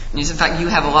 And in fact, you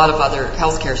have a lot of other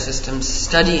healthcare systems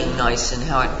studying NICE and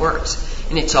how it works.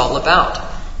 And it's all about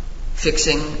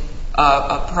fixing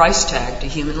a price tag to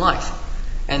human life.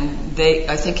 And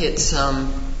I think it's,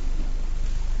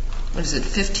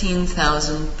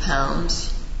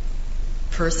 £15,000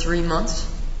 per 3 months?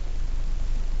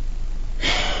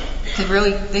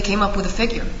 They came up with a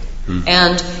figure.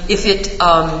 And if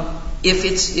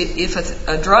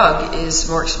a drug is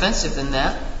more expensive than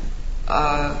that,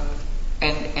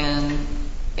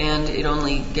 and it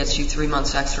only gets you 3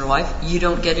 months extra life, you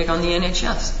don't get it on the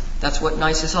NHS. That's what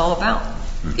NICE is all about.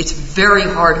 It's very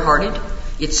hard-hearted.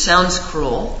 It sounds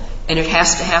cruel, and it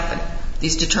has to happen.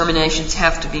 These determinations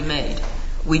have to be made.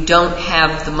 We don't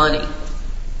have the money.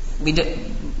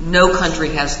 No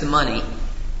country has the money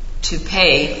to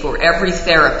pay for every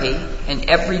therapy and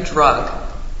every drug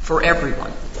for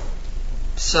everyone.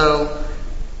 So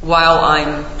while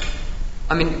I'm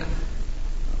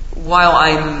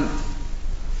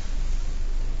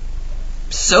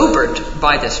sobered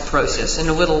by this process and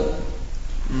a little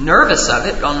nervous of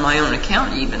it on my own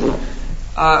account even,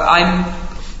 I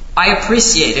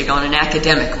appreciate it on an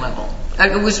academic level.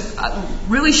 It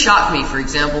really shocked me, for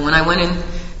example, when I went in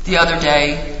the other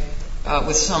day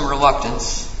with some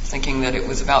reluctance, thinking that it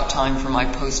was about time for my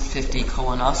post-50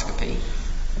 colonoscopy.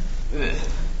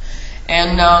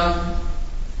 And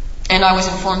I was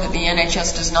informed that the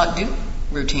NHS does not do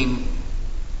routine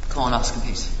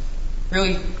colonoscopies.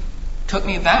 Really took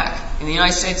me aback. In the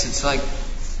United States, it's like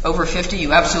over 50,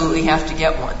 you absolutely have to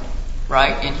get one,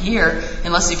 right? And here,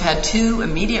 unless you've had 2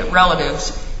 immediate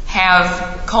relatives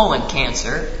have colon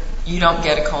cancer, you don't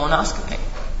get a colonoscopy.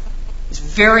 It's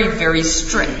very, very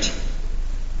strict.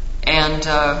 And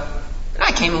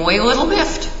I came away a little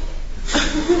miffed.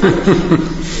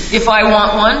 If I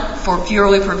want one for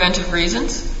purely preventive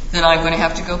reasons, then I'm going to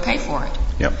have to go pay for it.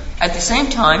 Yep. At the same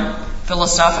time,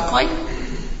 philosophically,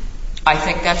 I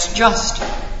think that's just.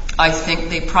 I think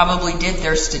they probably did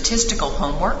their statistical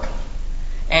homework,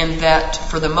 and that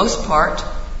for the most part,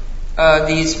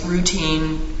 these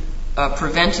routine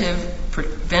preventative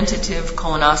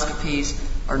colonoscopies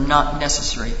are not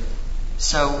necessary.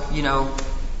 So,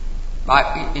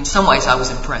 in some ways I was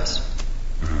impressed.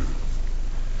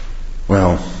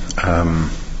 Well,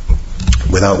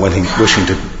 without wishing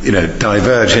to,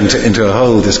 diverge into a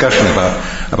whole discussion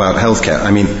about healthcare, I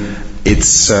mean,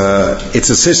 it's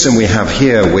a system we have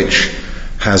here which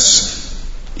has,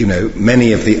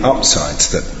 many of the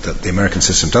upsides that the American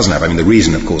system doesn't have. I mean, the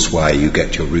reason, of course, why you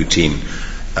get your routine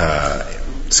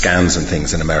scans and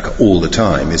things in America all the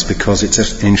time is because it's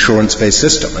an insurance-based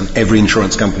system, and every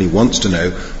insurance company wants to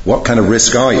know what kind of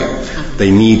risk are you.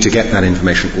 They need to get that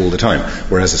information all the time,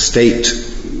 whereas a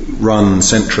state-run,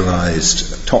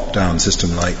 centralized, top-down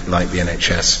system like the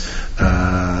NHS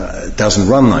doesn't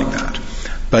run like that.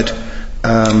 But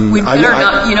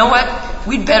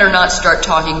We'd better not start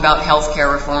talking about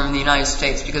healthcare reform in the United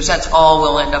States, because that's all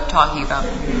we'll end up talking about.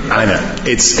 I know.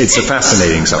 It's a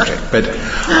fascinating subject. But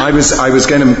I was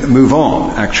going to move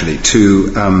on, actually,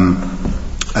 to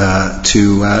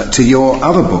your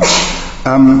other book.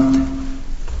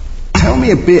 Tell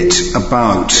me a bit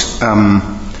about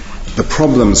the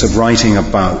problems of writing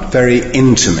about very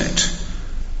intimate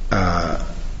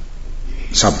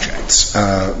subjects.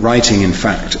 Writing, in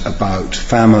fact, about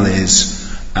families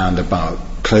and about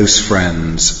close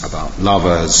friends, about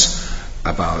lovers,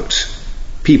 about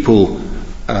people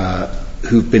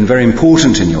who've been very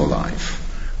important in your life,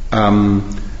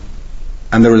 and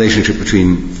the relationship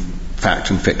between fact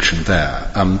and fiction there.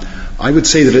 I would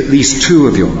say that at least 2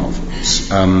 of your novels,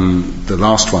 the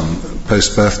last one,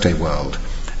 Post-Birthday World,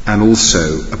 and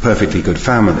also A Perfectly Good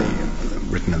Family,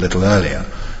 written a little earlier,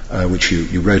 which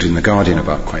you wrote in The Guardian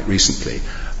about quite recently,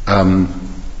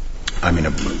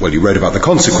 you wrote about the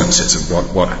consequences of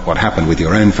what happened with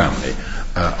your own family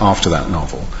after that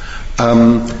novel.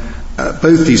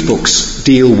 Both these books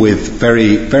deal with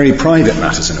very, very private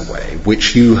matters in a way,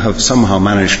 which you have somehow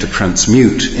managed to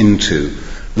transmute into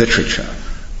literature.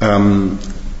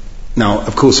 Now,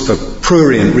 of course, for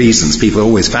prurient reasons, people are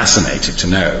always fascinated to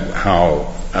know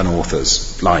how an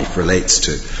author's life relates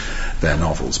to their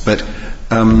novels. But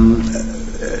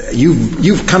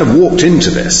you've kind of walked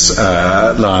into this,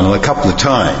 Lionel, a couple of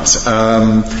times,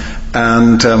 and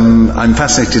I'm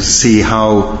fascinated to see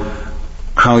how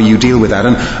how you deal with that.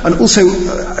 And also,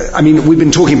 we've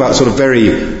been talking about sort of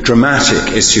very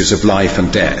dramatic issues of life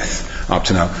and death up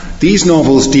to now. These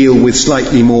novels deal with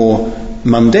slightly more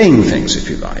mundane things, if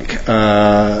you like.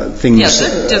 Things. Yes,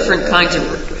 they're different kinds of.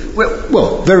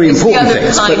 Very important things.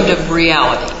 It's the other kind of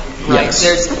reality, right?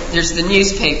 Yes. There's the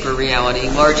newspaper reality,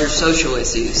 larger social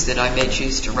issues that I may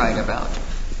choose to write about.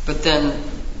 But then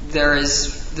there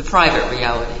is the private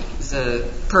reality, the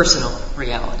personal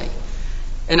reality.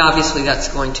 And obviously that's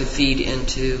going to feed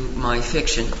into my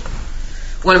fiction.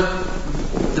 One of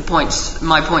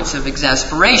my points of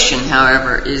exasperation,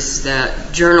 however, is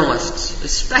that journalists,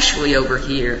 especially over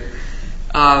here,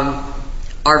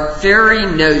 are very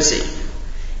nosy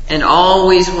and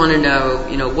always want to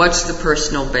know, what's the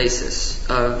personal basis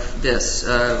of this?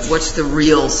 What's the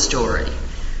real story?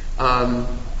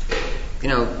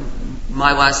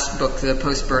 My last book, The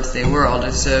Post-Birthday World,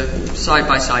 is a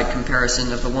side-by-side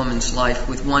comparison of a woman's life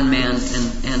with one man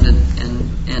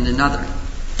and another.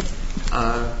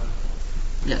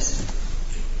 Yes.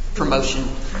 Promotion.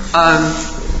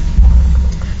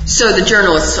 So the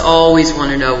journalists always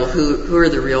want to know, well, who are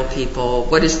the real people?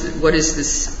 What is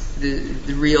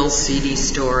the real seedy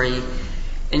story?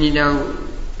 And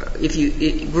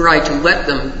were I to let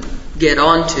them get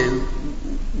onto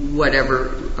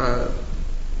whatever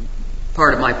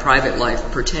part of my private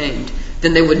life pertained,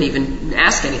 then they wouldn't even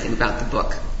ask anything about the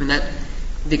book.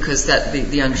 Because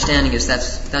the understanding is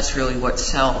that's really what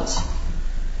sells.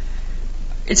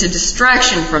 It's a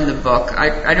distraction from the book.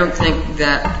 I don't think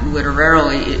that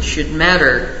literarily it should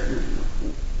matter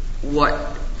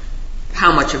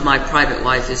how much of my private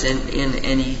life is in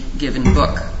any given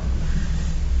book.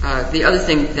 The other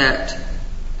thing that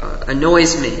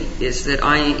annoys me is that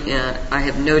I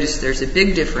have noticed there's a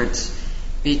big difference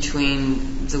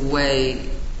between the way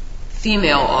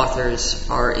female authors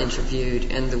are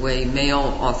interviewed and the way male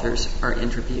authors are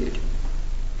interviewed.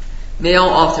 Male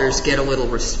authors get a little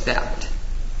respect.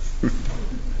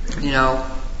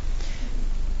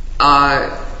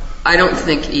 I don't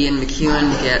think Ian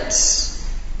McEwan gets,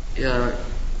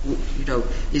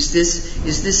 is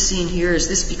this scene here? Is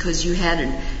this because you had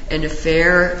an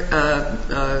affair?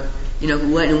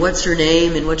 And what's her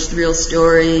name? And what's the real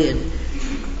story? And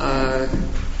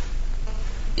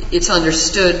it's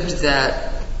understood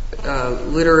that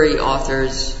literary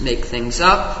authors make things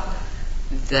up,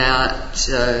 that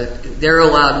they're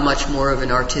allowed much more of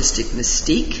an artistic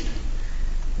mystique,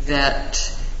 that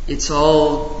it's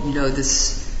all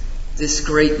this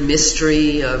great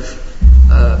mystery of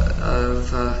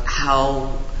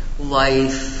how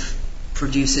life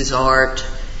produces art,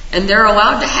 and they're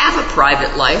allowed to have a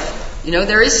private life.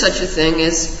 There is such a thing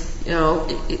as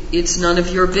it's none of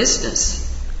your business.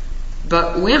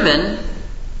 But women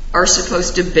are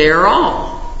supposed to bear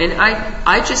all. And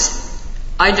I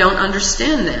don't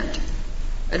understand that.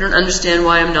 I don't understand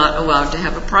why I'm not allowed to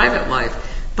have a private life.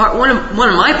 But one of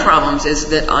my problems is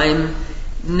that I'm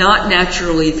not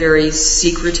naturally very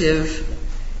secretive,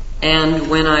 and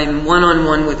when I'm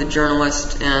one-on-one with a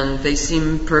journalist and they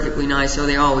seem perfectly nice,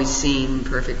 they always seem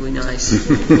perfectly nice.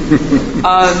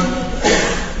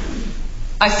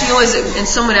 I feel as if, and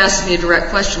someone asks me a direct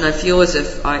question, I feel as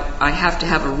if I have to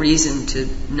have a reason to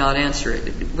not answer it.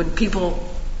 When people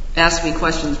ask me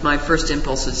questions, my first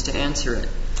impulse is to answer it.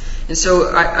 And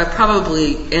so I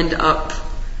probably end up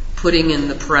putting in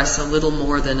the press a little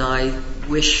more than I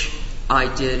wish I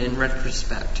did in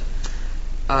retrospect.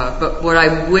 But what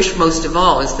I wish most of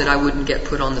all is that I wouldn't get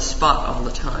put on the spot all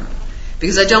the time.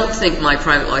 Because I don't think my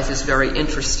private life is very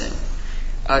interesting.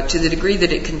 To the degree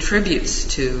that it contributes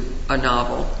to a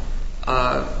novel,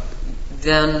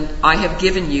 then I have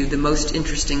given you the most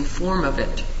interesting form of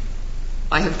it.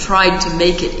 I have tried to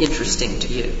make it interesting to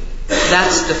you.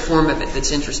 That's the form of it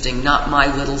that's interesting, not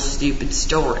my little stupid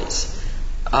stories.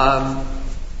 But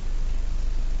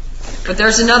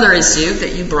there's another issue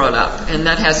that you brought up, and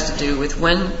that has to do with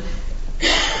when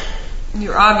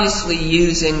you're obviously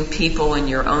using people in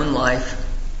your own life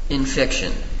in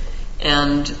fiction.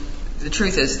 And the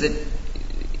truth is that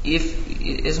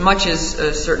if, as much as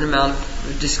a certain amount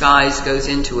of disguise goes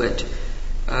into it,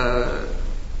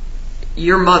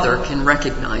 your mother can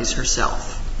recognize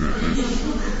herself.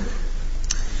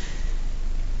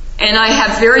 And I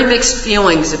have very mixed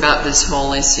feelings about this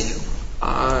whole issue.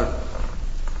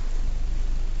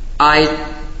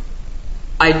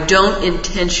 I don't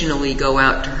intentionally go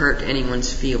out to hurt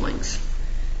anyone's feelings.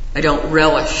 I don't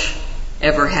relish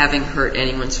ever having hurt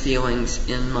anyone's feelings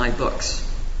in my books.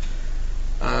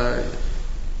 I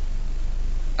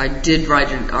did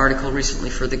write an article recently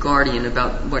for The Guardian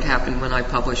about what happened when I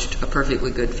published A Perfectly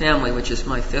Good Family, which is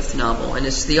my 5th novel, and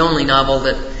it's the only novel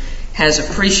that has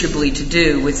appreciably to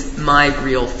do with my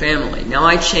real family. Now,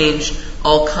 I changed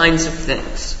all kinds of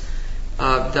things,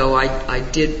 though I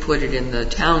did put it in the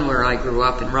town where I grew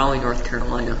up in Raleigh, North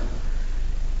Carolina.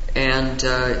 And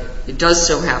it does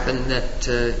so happen that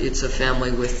it's a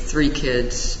family with 3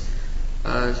 kids,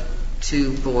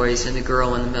 2 boys and a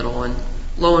girl in the middle, and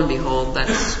lo and behold,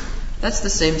 that's the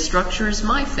same structure as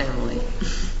my family.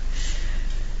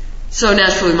 So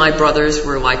naturally, my brothers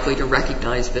were likely to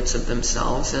recognize bits of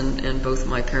themselves, and both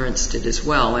my parents did as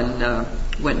well, and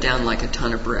went down like a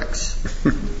ton of bricks.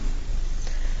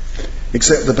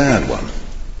 Except the bad one.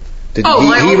 He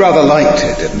rather liked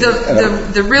it, didn't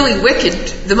he? The really wicked,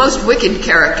 the most wicked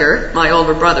character, my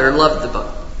older brother, loved the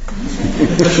book.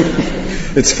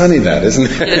 It's funny that, isn't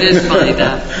it? It is funny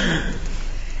that.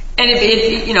 And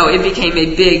it became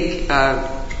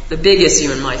a big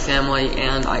issue in my family,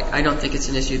 and I don't think it's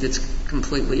an issue that's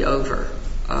completely over.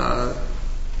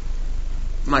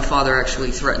 My father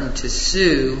actually threatened to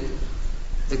sue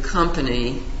the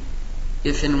company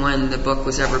if and when the book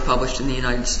was ever published in the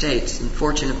United States. And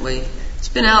fortunately, it's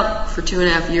been out for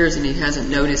 2.5 years and he hasn't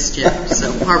noticed yet.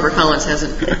 So HarperCollins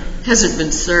hasn't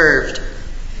been served.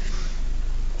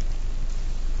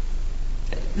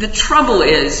 The trouble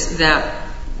is that,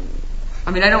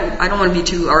 I don't want to be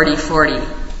too arty-farty,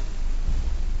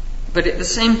 but at the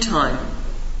same time,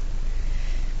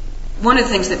 one of the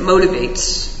things that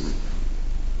motivates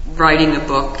writing a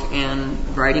book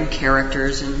and writing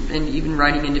characters and even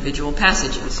writing individual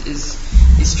passages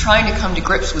is trying to come to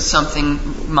grips with something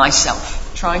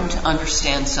myself, trying to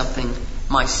understand something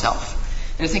myself.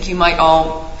 And I think you might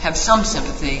all have some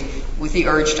sympathy with the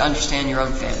urge to understand your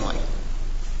own family.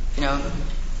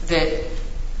 That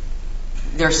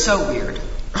they're so weird.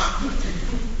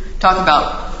 Talk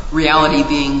about reality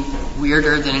being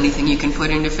weirder than anything you can put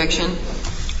into fiction.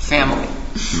 Family.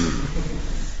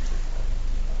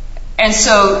 And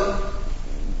so,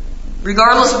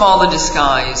 regardless of all the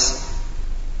disguise,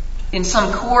 in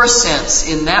some core sense,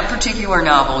 in that particular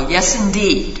novel, yes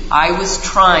indeed, I was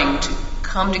trying to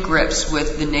come to grips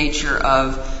with the nature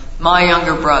of my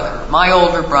younger brother, my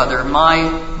older brother, my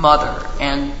mother,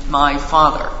 and my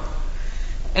father.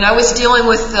 And I was dealing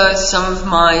with some of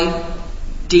my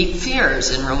deep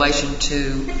fears in relation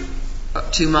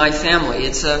to my family.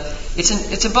 It's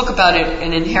a book about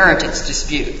an inheritance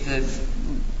dispute. The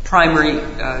primary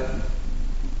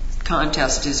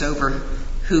contest is over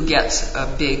who gets a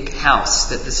big house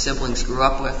that the siblings grew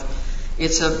up with.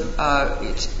 It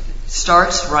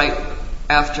starts right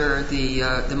after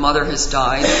the mother has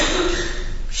died.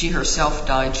 She herself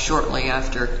died shortly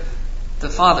after the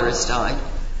father has died.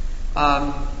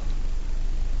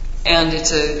 And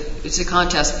it's a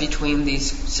contest between these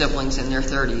siblings in their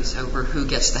 30s over who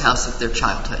gets the house of their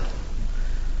childhood.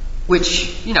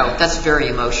 Which, that's very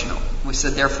emotional. So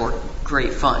therefore,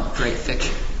 great fun, great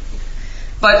fiction.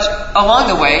 But along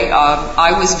the way,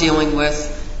 I was dealing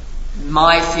with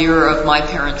my fear of my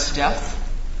parents' death.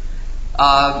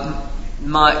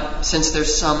 Since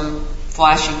there's some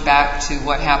flashing back to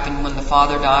what happened when the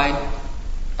father died,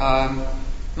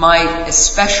 my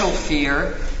especial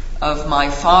fear of my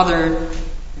father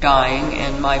dying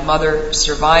and my mother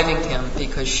surviving him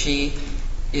because she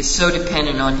is so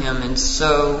dependent on him and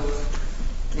so,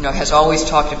 has always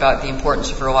talked about the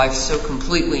importance of her life so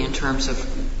completely in terms of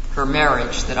her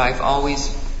marriage that I've always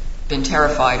been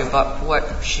terrified about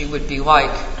what she would be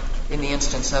like in the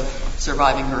instance of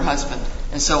surviving her husband.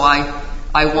 And so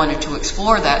I wanted to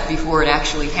explore that before it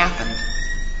actually happened.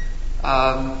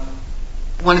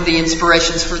 One of the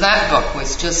inspirations for that book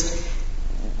was just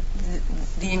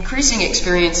the increasing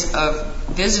experience of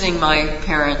visiting my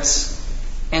parents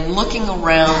and looking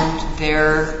around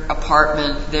their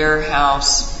apartment, their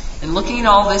house, and looking at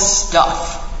all this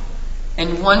stuff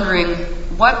and wondering,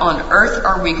 what on earth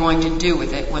are we going to do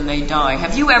with it when they die?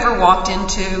 Have you ever walked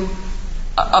into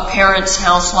a parent's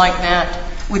house like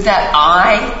that with that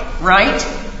eye, right?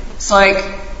 It's like,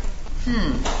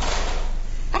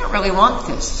 I don't really want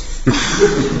this.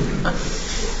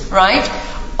 Right?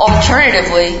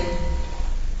 Alternatively,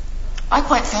 I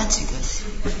quite fancy this.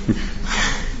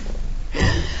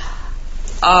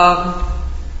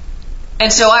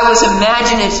 And so I was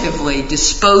imaginatively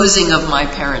disposing of my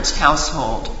parents'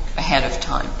 household ahead of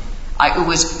time.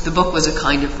 The book was a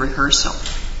kind of rehearsal.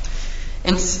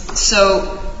 And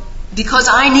so, because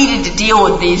I needed to deal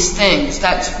with these things,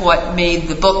 that's what made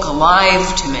the book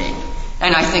alive to me.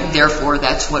 And I think, therefore,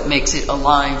 that's what makes it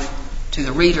alive to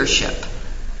the readership.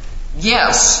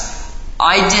 Yes,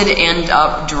 I did end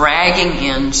up dragging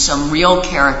in some real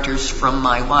characters from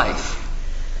my life.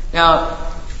 Now,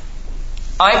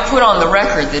 I put on the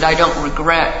record that I don't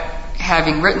regret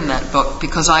having written that book,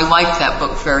 because I like that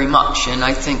book very much, and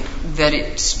I think that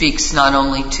it speaks not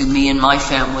only to me and my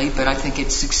family, but I think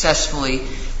it successfully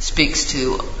speaks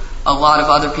to a lot of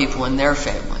other people in their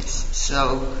families.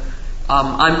 So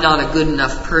I'm not a good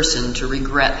enough person to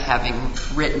regret having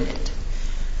written it.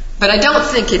 But I don't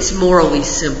think it's morally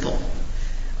simple.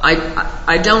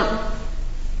 I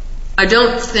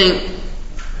don't think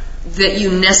that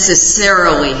you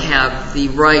necessarily have the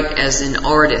right as an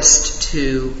artist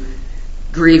to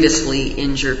grievously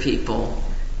injure people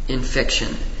in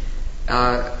fiction.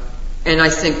 And I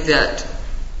think that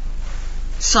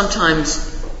sometimes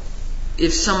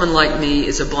if someone like me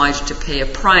is obliged to pay a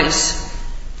price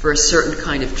for a certain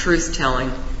kind of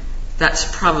truth-telling, that's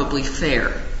probably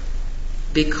fair,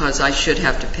 because I should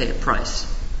have to pay a price.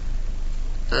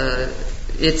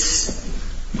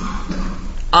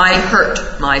 I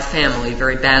hurt my family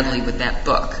very badly with that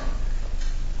book,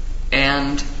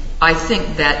 and I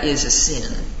think that is a sin.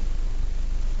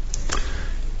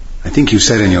 I think you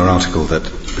said in your article that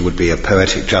there would be a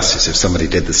poetic justice if somebody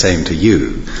did the same to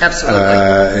you.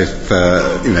 Absolutely. If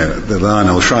the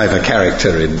Lionel Shriver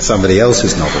character in somebody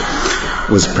else's novel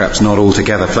was perhaps not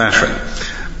altogether flattering.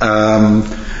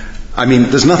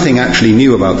 There's nothing actually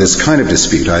new about this kind of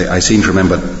dispute. I seem to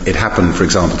remember it happened, for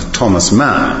example, to Thomas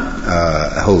Mann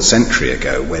a whole century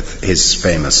ago with his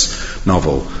famous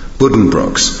novel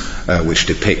Buddenbrooks, which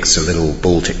depicts a little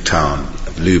Baltic town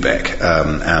of Lübeck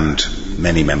and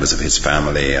many members of his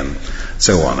family and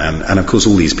so on. And of course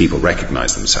all these people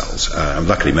recognized themselves.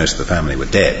 Luckily most of the family were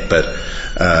dead,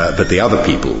 but the other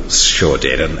people sure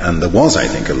did. And there was, I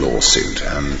think, a lawsuit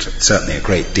and certainly a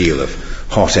great deal of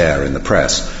hot air in the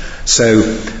press. So,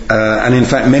 and in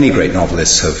fact many great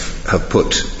novelists have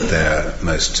put their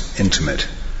most intimate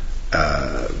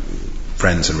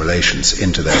friends and relations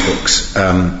into their books.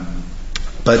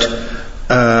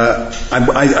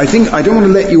 I think I don't want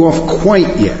to let you off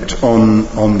quite yet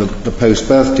on the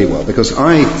post-birthday world, because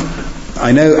I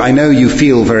know you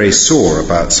feel very sore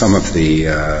about some of the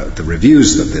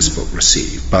reviews that this book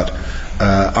received, but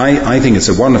I think it's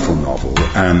a wonderful novel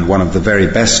and one of the very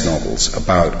best novels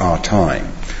about our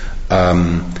time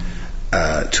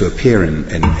to appear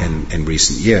in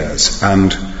recent years,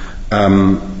 and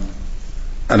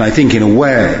I think in a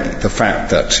way the fact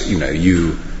that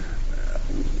you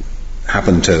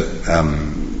happen to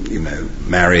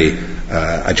marry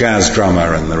a jazz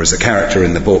drummer, and there is a character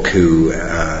in the book who,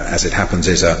 as it happens,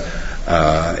 is a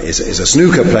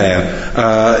snooker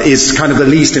player, is kind of the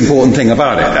least important thing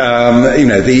about it.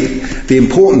 The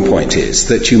important point is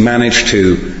that you manage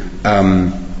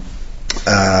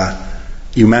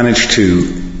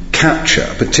to capture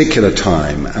a particular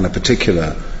time and a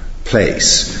particular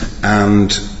place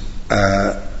and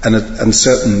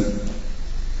certain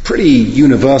pretty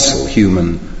universal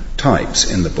human types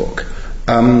in the book.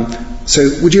 So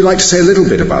would you like to say a little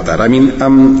bit about that?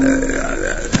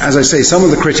 As I say, some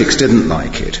of the critics didn't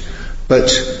like it,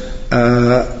 but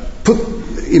put,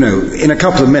 in a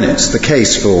couple of minutes the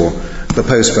case for the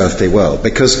post-birthday world,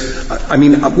 because,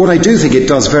 what I do think it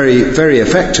does very, very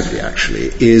effectively,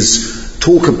 actually, is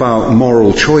talk about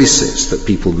moral choices that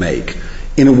people make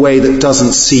in a way that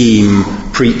doesn't seem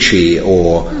preachy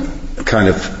or kind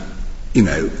of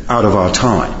out of our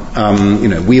time.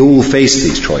 We all face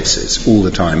these choices all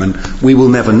the time, and we will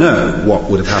never know what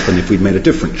would have happened if we'd made a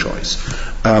different choice.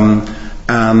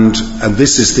 And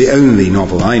this is the only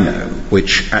novel I know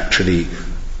which actually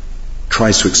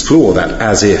tries to explore that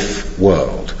as-if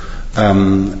world.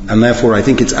 And therefore I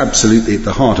think it's absolutely at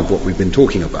the heart of what we've been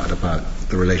talking about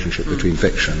the relationship between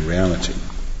fiction and reality.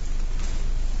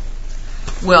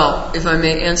 Well, if I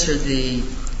may answer the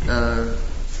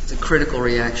critical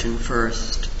reaction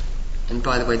first, and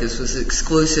by the way, this was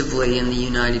exclusively in the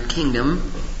United Kingdom.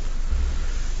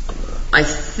 I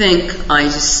think I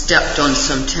stepped on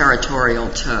some territorial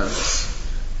toes.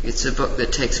 It's a book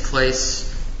that takes place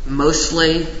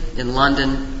mostly in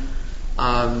London.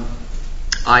 I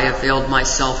availed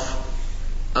myself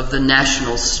of the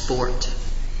national sport,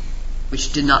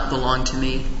 which did not belong to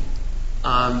me,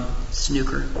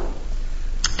 snooker.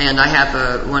 And I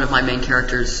have one of my main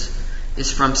characters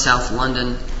is from South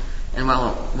London, and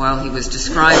while he was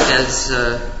described as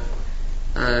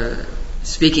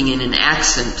speaking in an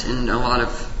accent in a lot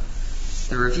of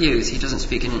the reviews, he doesn't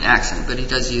speak in an accent, but he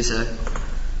does use a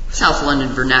South London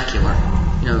vernacular,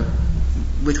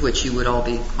 with which you would all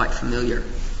be quite familiar.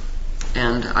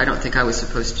 And I don't think I was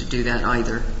supposed to do that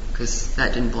either, because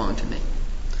that didn't belong to me.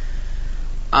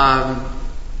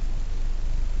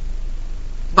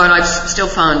 But I've still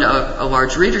found a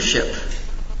large readership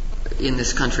in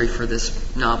this country for this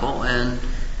novel, and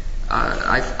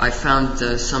I found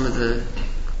some of the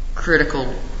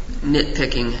critical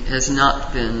nitpicking has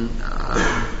not been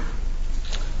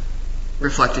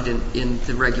reflected in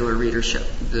the regular readership.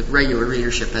 The regular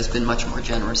readership has been much more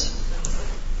generous.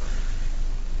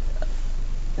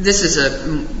 This is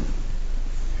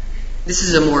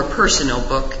a more personal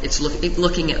book. It's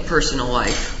looking at personal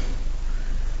life.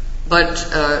 But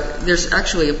there's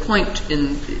actually a point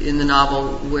in the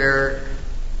novel where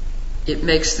it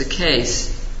makes the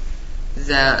case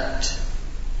that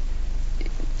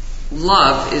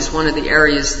love is one of the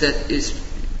areas that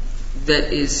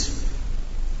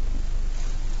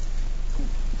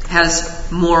has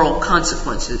moral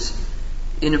consequences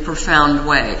in a profound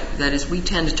way. That is, we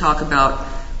tend to talk about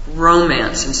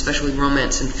romance, and especially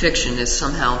romance in fiction, as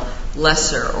somehow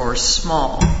lesser or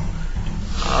small.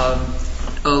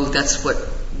 That's what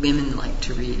women like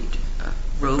to read,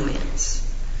 romance.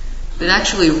 But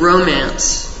actually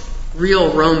romance,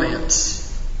 real romance,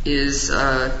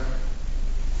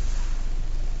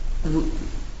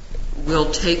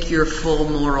 will take your full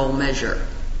moral measure,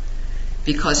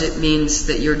 because it means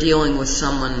that you're dealing with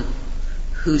someone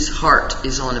whose heart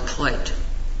is on a plate.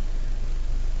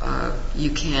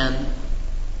 You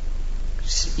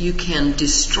can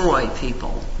destroy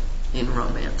people in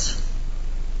romance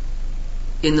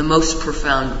in the most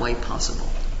profound way possible.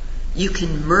 You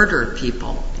can murder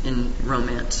people in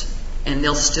romance, and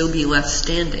they'll still be left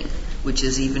standing, which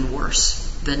is even worse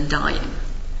than dying.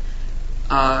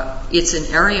 It's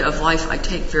an area of life I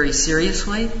take very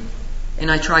seriously,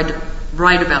 and I try to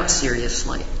write about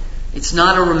seriously. It's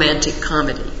not a romantic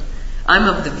comedy. I'm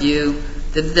of the view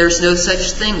that there's no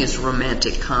such thing as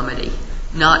romantic comedy,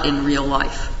 not in real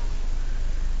life.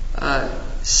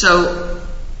 So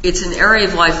it's an area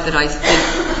of life that I think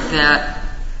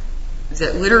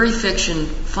that literary fiction,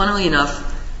 funnily enough,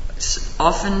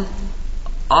 often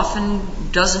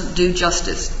doesn't do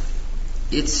justice.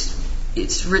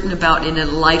 It's written about in a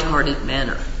lighthearted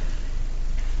manner.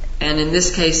 And in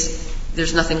this case,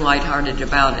 there's nothing lighthearted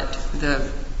about it.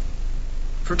 The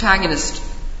protagonist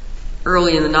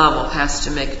early in the novel has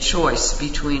to make a choice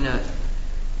between a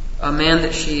man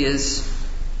that she is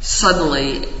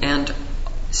suddenly and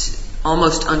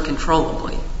almost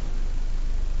uncontrollably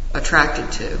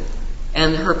attracted to,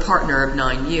 and her partner of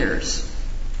 9 years.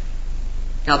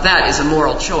 Now that is a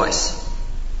moral choice.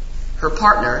 Her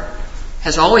partner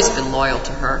has always been loyal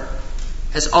to her,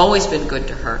 has always been good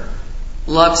to her,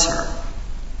 loves her,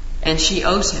 and she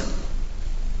owes him.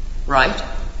 Right?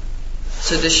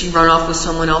 So does she run off with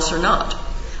someone else or not?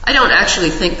 I don't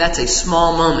actually think that's a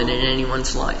small moment in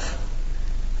anyone's life.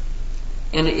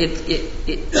 And it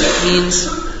means,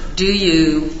 do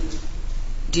you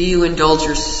indulge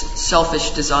your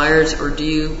selfish desires, or do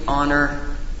you honor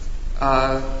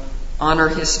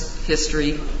his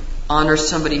history, honor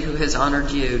somebody who has honored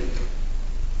you?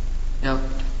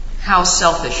 How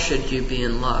selfish should you be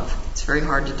in love? It's very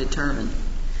hard to determine.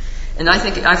 And I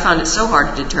think I found it so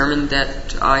hard to determine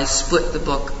that I split the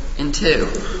book in two.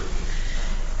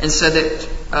 And so that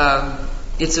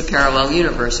it's a parallel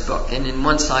universe book. And in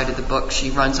one side of the book, she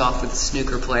runs off with a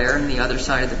snooker player, and the other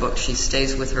side of the book, she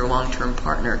stays with her long-term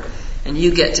partner. And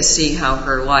you get to see how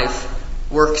her life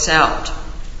works out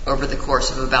over the course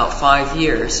of about 5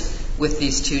 years with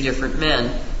these two different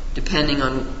men, depending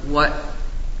on what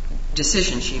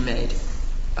decision she made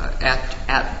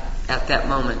at that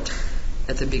moment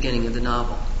at the beginning of the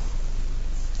novel.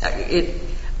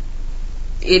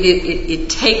 It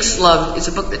takes love. It's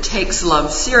a book that takes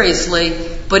love seriously,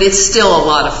 but it's still a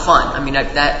lot of fun. I mean,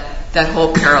 that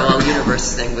whole parallel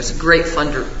universe thing was great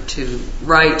fun to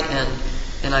write,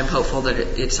 and I'm hopeful that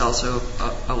it's also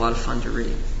a lot of fun to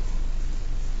read.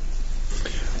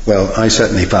 Well, I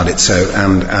certainly found it so,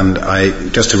 and I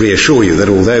just to reassure you that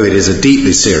although it is a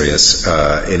deeply serious,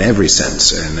 in every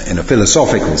sense, in a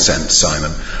philosophical sense,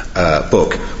 Simon,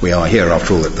 book, we are here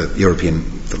after all at the European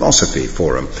Philosophy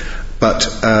Forum, but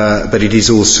it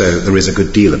is also, there is a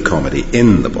good deal of comedy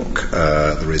in the book.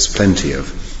 There is plenty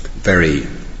of very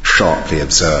sharply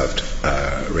observed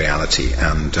reality,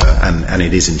 and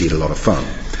it is indeed a lot of fun.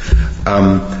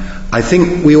 I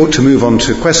think we ought to move on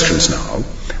to questions now.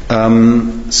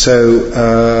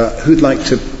 Who'd like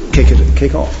to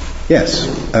kick off? Yes.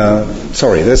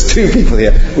 Sorry, there's two people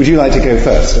here. Would you like to go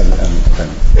first?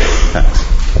 Thanks.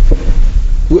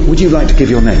 Would you like to give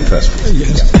your name first, please?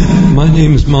 Yes. My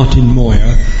name is Martin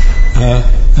Moyer,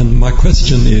 and my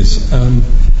question is,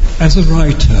 as a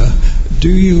writer, do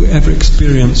you ever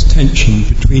experience tension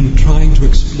between trying to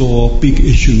explore big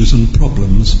issues and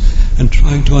problems and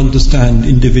trying to understand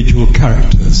individual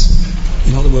characters?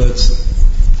 In other words,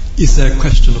 is there a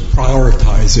question of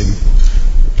prioritizing?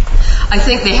 I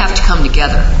think they have to come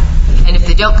together. And if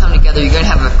they don't come together, you're going to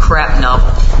have a crap novel.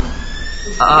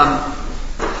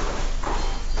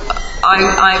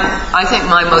 I think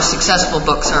my most successful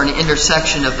books are an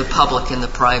intersection of the public and the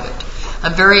private.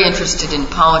 I'm very interested in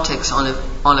politics on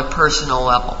a personal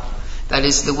level. That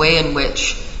is, the way in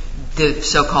which the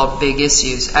so-called big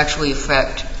issues actually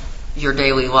affect your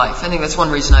daily life. I think that's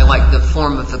one reason I like the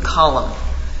form of the column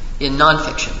in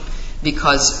nonfiction,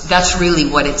 because that's really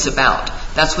what it's about.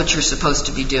 That's what you're supposed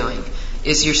to be doing,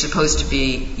 is you're supposed to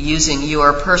be using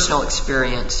your personal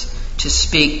experience to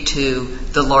speak to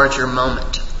the larger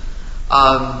moment.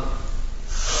 And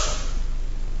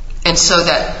so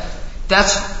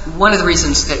that's one of the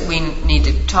reasons that we need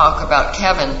to talk about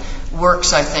Kevin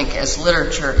works, I think, as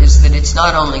literature, is that it's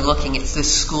not only looking at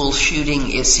this school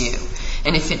shooting issue.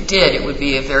 And if it did, it would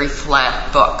be a very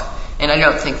flat book. And I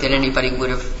don't think that anybody would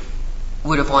have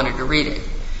wanted to read it.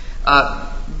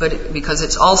 But because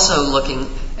it's also looking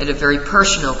at a very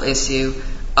personal issue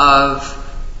of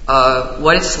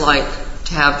what it's like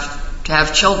to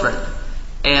have children,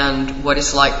 and what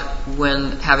it's like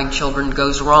when having children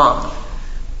goes wrong.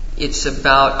 It's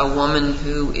about a woman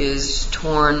who is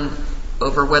torn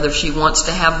over whether she wants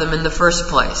to have them in the first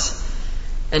place.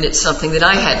 And it's something that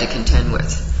I had to contend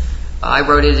with. I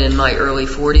wrote it in my early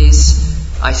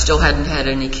 40s. I still hadn't had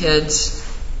any kids.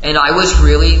 And I was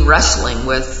really wrestling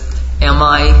with, am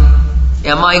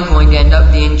I going to end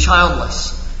up being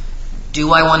childless?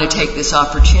 Do I want to take this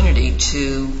opportunity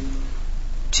to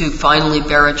finally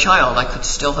bear a child? I could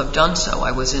still have done so.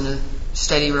 I was in a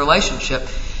steady relationship.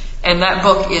 And that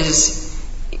book is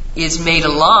made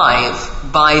alive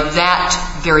by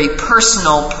that very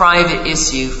personal, private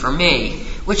issue for me,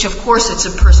 which of course it's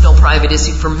a personal, private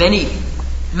issue for many,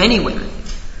 many women.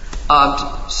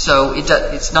 So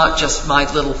it's not just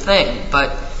my little thing.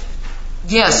 But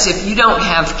yes, if you don't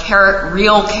have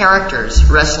real characters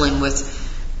wrestling with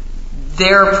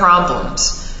their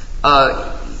problems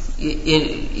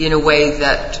in a way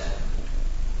that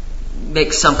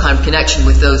makes some kind of connection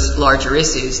with those larger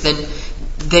issues,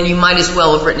 then you might as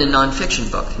well have written a nonfiction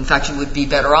book. In fact, you would be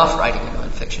better off writing a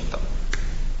nonfiction book.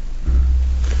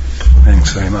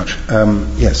 Thanks very much.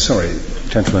 Yes, sorry,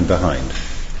 gentleman behind.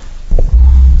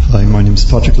 Hi, my name is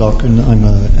Patrick Loughlin. I'm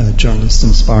a journalist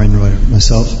and aspiring writer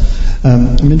myself.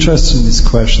 I'm interested in this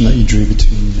question that you drew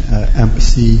between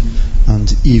empathy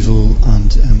and evil,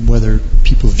 and whether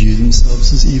people view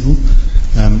themselves as evil.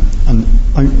 And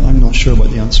I'm not sure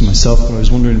about the answer myself, but I was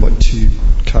wondering about two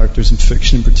characters in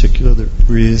fiction in particular that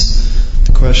raise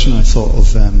the question. I thought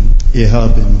of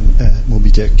Ahab in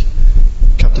Moby Dick,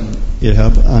 Captain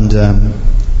Ahab, and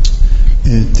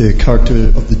the character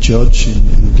of the judge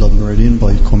in Blood Meridian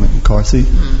by Cormac McCarthy.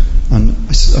 And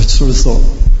I sort of thought,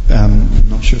 I'm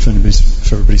not sure if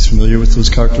everybody's familiar with those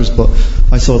characters, but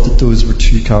I thought that those were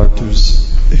two characters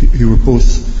who were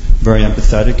both very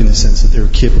empathetic in the sense that they were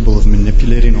capable of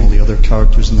manipulating all the other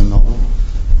characters in the novel.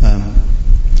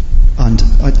 And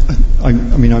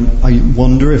I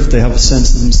wonder if they have a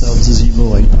sense of themselves as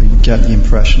evil. I get the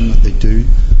impression that they do,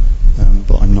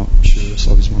 but I'm not sure,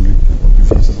 so I was wondering what your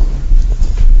views are.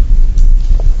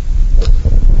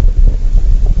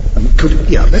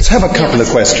 Let's have a couple of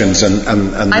questions, and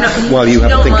while you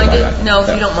have a think about that. No, if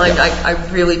you don't mind, I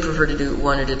really prefer to do it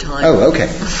one at a time. Oh, okay.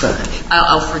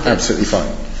 I'll forget. Absolutely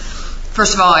fine.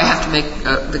 First of all, I have to make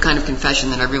the kind of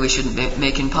confession that I really shouldn't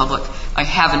make in public. I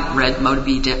haven't read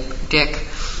Moby Dick.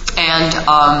 And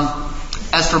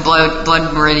as for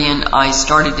Blood Meridian, I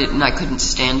started it and I couldn't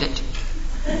stand it.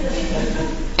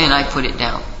 And I put it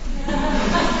down.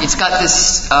 It's got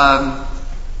this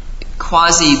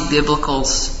quasi-biblical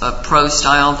prose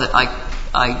style that I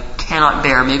cannot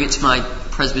bear. Maybe it's my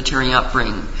Presbyterian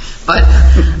upbringing. But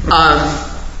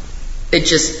it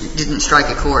just didn't strike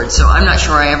a chord. So I'm not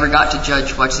sure I ever got to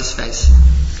judge What's-His-Face.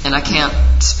 And I can't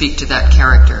speak to that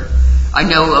character. I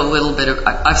know a little bit of...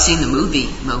 I've seen the movie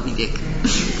Moby Dick.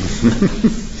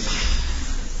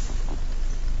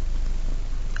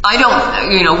 I don't...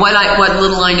 what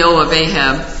little I know of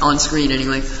Ahab, on screen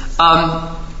anyway,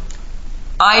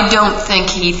 I don't think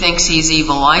he thinks he's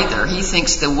evil either. He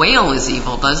thinks the whale is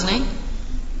evil, doesn't he?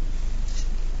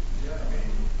 Yeah,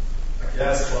 I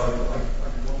guess, but I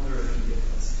wonder if he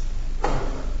gets...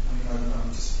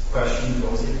 I'm just questioning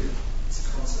those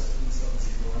concept of themselves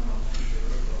evil. I'm not too sure.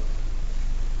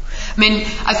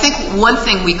 I think one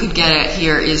thing we could get at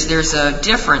here is there's a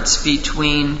difference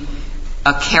between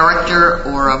a character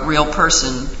or a real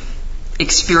person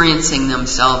experiencing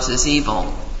themselves as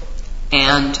evil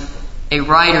and a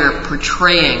writer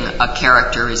portraying a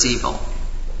character as evil,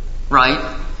 right?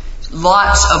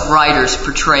 Lots of writers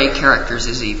portray characters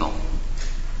as evil.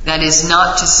 That is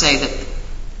not to say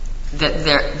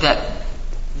that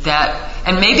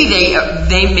and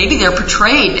maybe they're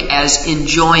portrayed as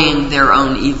enjoying their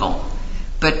own evil.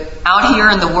 But out here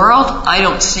in the world, I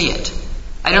don't see it.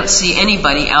 I don't see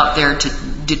anybody out there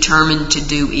determined to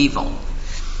do evil.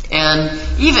 And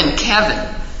even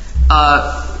Kevin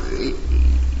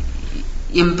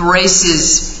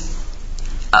embraces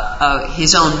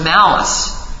his own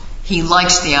malice. He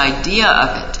likes the idea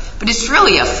of it. But it's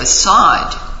really a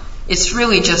facade. It's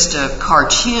really just a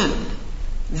cartoon.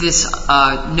 This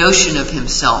notion of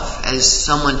himself as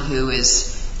someone who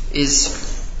is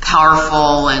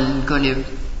powerful and going to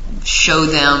show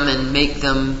them and make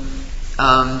them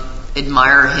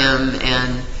admire him,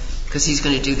 and because he's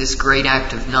going to do this great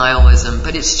act of nihilism.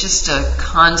 But it's just a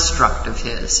construct of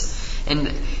his.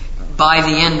 And by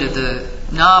the end of the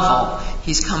novel,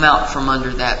 he's come out from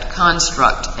under that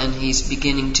construct, and he's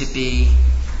beginning to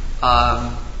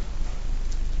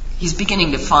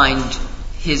find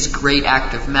his great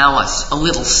act of malice a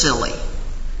little silly.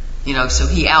 So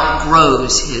he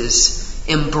outgrows his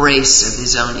embrace of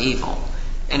his own evil.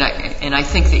 And I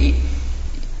think that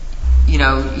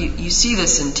you see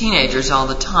this in teenagers all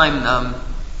the time,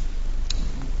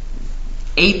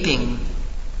 aping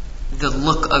the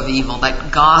look of evil,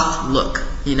 that goth look,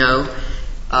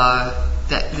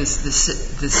 that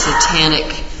the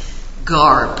satanic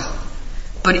garb.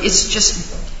 But it's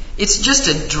just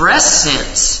a dress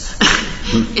sense.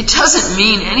 It doesn't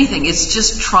mean anything. It's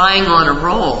just trying on a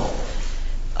role.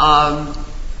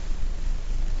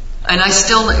 And I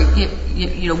still, I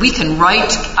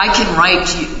can write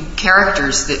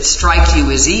characters that strike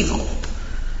you as evil.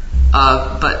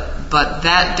 But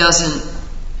that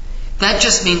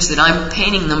just means that I'm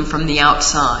painting them from the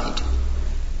outside.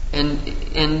 And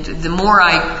the more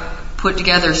I put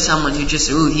together someone who just,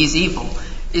 he's evil,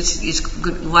 it's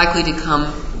likely to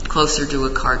come closer to a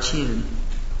cartoon.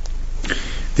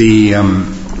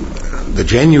 The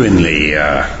genuinely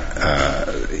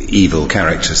evil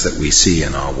characters that we see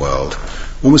in our world,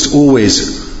 almost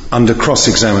always under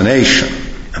cross-examination,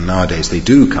 and nowadays they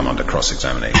do come under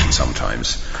cross-examination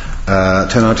sometimes,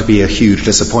 turn out to be a huge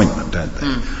disappointment, don't they?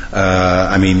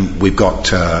 We've got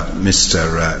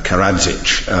Mr.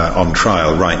 Karadzic on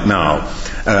trial right now,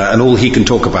 and all he can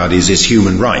talk about is his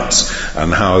human rights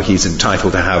and how he's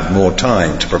entitled to have more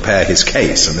time to prepare his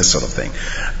case and this sort of thing.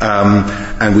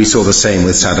 And we saw the same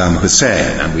with Saddam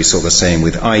Hussein, and we saw the same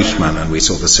with Eichmann, and we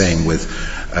saw the same with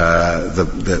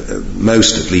the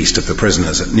most, at least, of the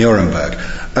prisoners at Nuremberg.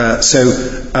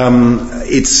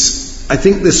 I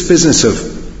think this business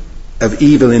of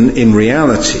evil in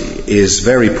reality is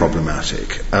very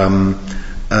problematic.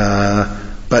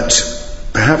 But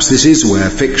perhaps this is where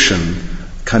fiction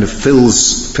kind of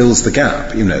fills the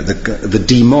gap. The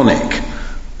demonic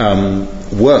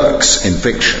works in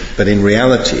fiction, but in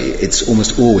reality it's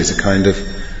almost always a kind of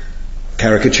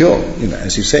caricature,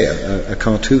 as you say, a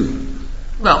cartoon.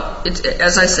 Well,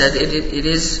 as I said, it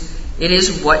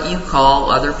is what you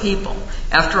call other people.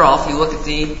 After all, if you look at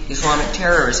the Islamic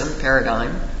terrorism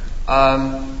paradigm,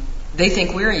 they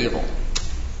think we're evil.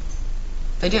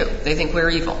 They do. They think we're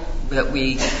evil. That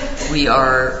we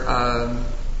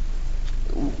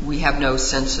have no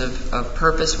sense of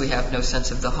purpose. We have no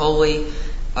sense of the holy.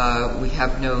 We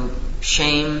have no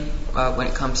shame when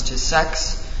it comes to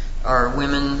sex. Our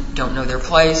women don't know their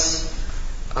place.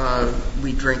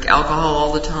 We drink alcohol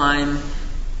all the time,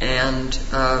 and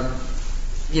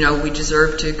we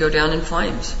deserve to go down in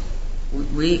flames.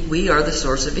 We are the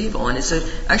source of evil, and it's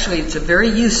a very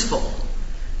useful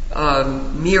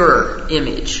mirror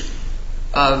image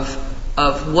of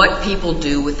what people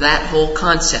do with that whole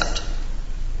concept,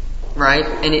 right?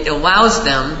 And it allows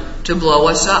them to blow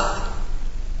us up.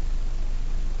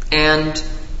 And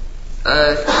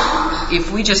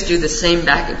if we just do the same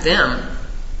back at them,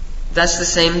 that's the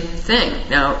same thing.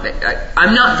 Now,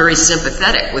 I'm not very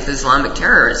sympathetic with Islamic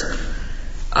terrorism,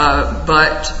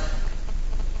 but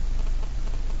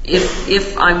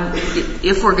if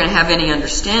we're going to have any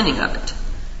understanding of it,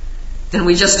 then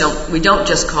we don't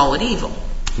just call it evil.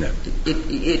 No.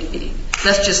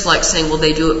 That's just like saying, well,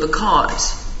 they do it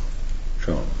because.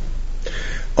 Sure.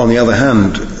 On the other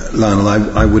hand, Lionel,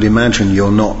 I would imagine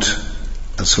you're not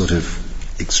a sort of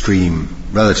extreme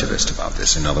relativist about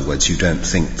this. In other words, you don't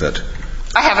think that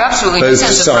I have absolutely no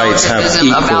sense of relativism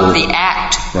about the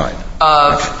act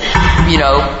of,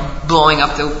 blowing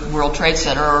up the World Trade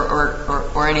Center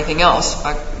or anything else.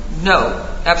 No,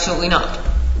 absolutely not.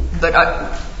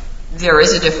 But there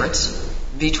is a difference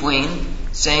between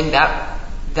saying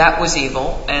that was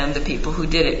evil and the people who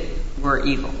did it were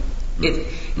evil.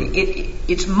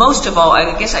 It's most of all,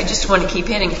 I guess I just want to keep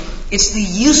hitting, it's the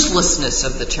uselessness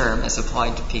of the term as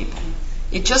applied to people.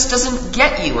 It just doesn't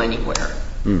get you anywhere.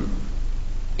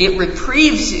 It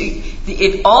reprieves you.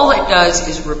 All it does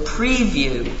is reprieve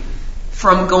you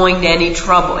from going to any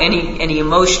trouble, any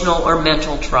emotional or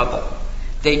mental trouble.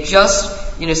 They just,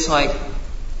 it's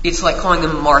like calling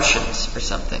them Martians or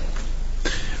something.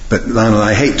 But Lionel,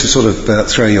 I hate to sort of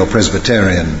throw your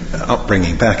Presbyterian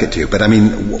upbringing back at you, but I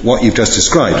mean, what you've just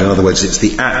described, in other words, it's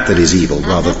the act that is evil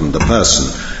rather than the person,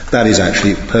 that is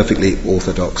actually perfectly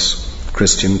orthodox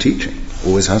Christian teaching.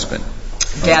 Always has been.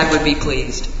 Dad would be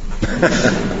pleased.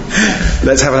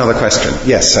 Let's have another question.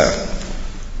 Yes, sir.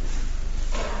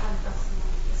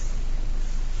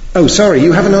 Oh, sorry,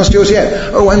 you haven't asked yours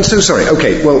yet. Oh, I'm so sorry.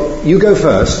 Okay, well, you go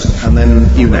first, and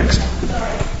then you next.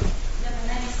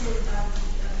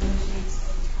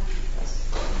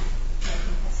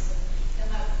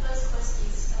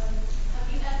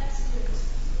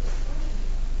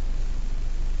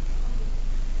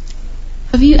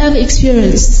 Have you ever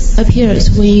experienced a period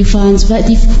when you find it very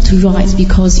difficult to write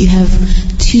because you have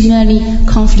too many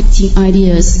conflicting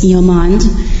ideas in your mind?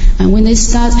 And when this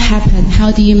starts to happen,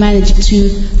 how do you manage to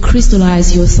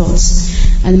crystallize your thoughts?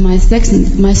 And my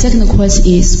second question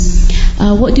is,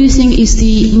 what do you think is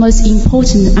the most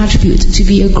important attribute to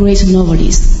be a great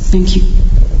novelist? Thank you.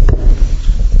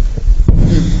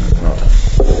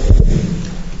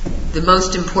 The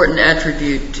most important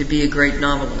attribute to be a great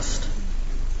novelist.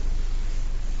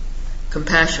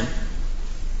 Compassion.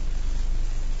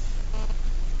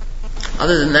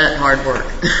 Other than that, hard work.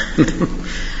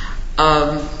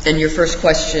 And your first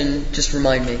question, just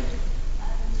remind me.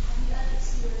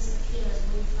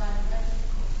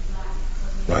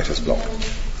 Writer's block.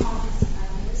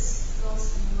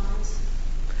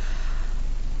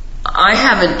 I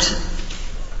haven't.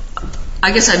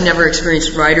 I guess I've never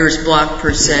experienced writer's block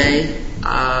per se.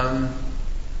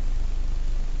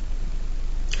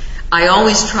 I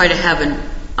always try to have an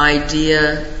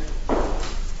idea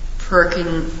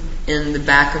perking in the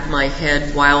back of my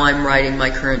head while I'm writing my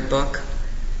current book.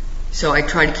 So I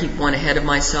try to keep one ahead of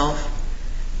myself.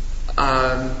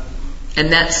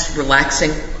 And that's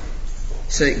relaxing.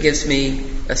 So it gives me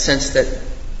a sense that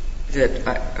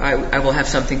I will have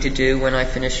something to do when I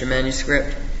finish a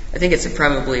manuscript. I think it's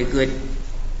probably a good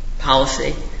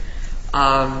policy.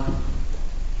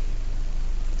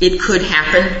 It could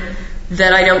happen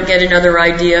that I don't get another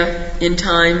idea in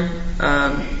time.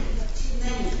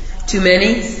 Too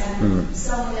many?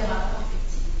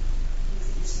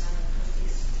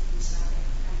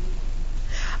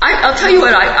 I'll tell you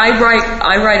what, I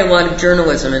write a lot of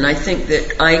journalism, and I think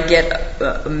that I get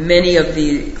many of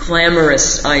the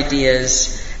glamorous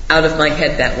ideas out of my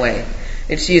head that way.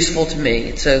 It's useful to me.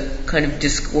 It's a kind of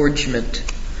disgorgement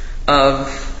of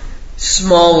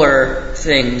smaller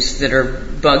things that are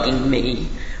bugging me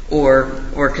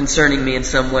or concerning me in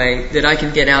some way that I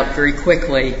can get out very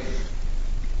quickly.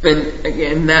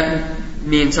 And that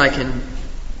means I can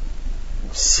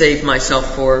save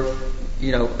myself for,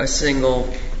 a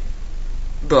single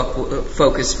book,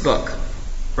 focused book,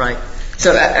 right?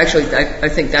 So actually, I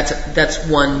think that's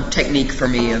one technique for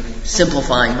me of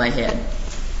simplifying my head.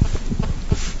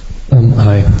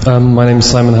 Hi, my name is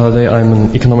Simon Halliday. I'm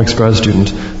an economics grad student.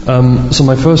 So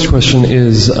my first question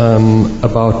is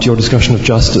about your discussion of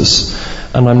justice.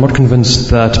 And I'm not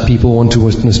convinced that people want to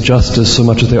witness justice so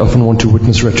much as they often want to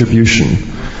witness retribution.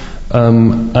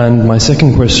 And my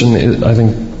second question is, I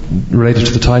think, related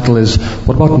to the title is,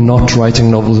 what about not writing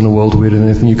novels in a world where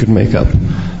anything you could make up?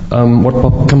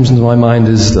 What comes into my mind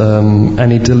is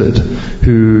Annie Dillard,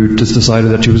 who just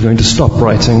decided that she was going to stop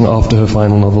writing after her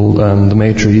final novel, The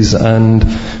Maytrees, and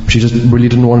she just really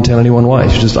didn't want to tell anyone why.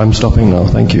 She just, I'm stopping now,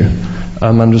 thank you.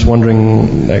 I'm just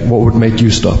wondering, what would make you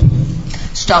stop?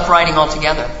 Stop writing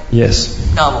altogether?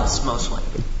 Yes. Novels, mostly.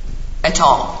 At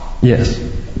all? Yes.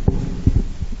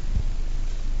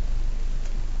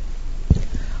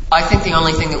 I think the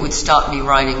only thing that would stop me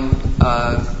writing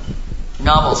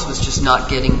novels was just not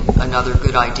getting another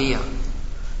good idea.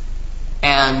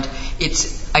 And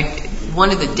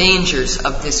one of the dangers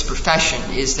of this profession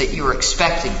is that you're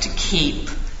expected to keep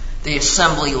the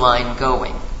assembly line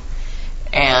going.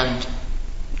 And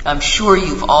I'm sure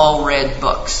you've all read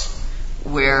books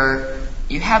where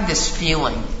you have this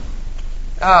feeling,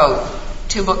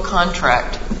 2-book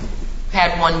contract,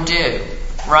 had one due,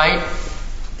 right?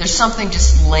 There's something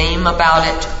just lame about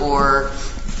it or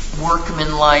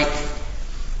workmanlike.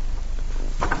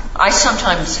 I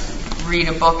sometimes read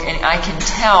a book and I can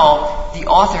tell the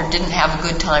author didn't have a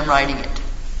good time writing it.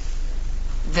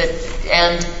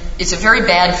 And it's a very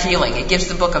bad feeling. It gives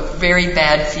the book a very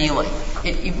bad feeling.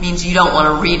 It means you don't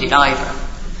want to read it either.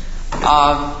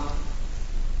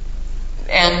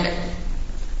 And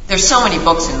there's so many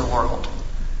books in the world.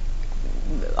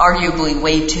 arguably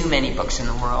way too many books in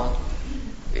the world,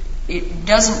 it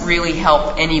doesn't really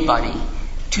help anybody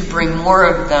to bring more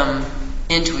of them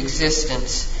into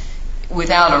existence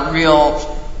without a real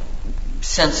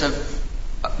sense of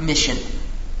mission,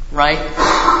 right?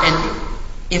 And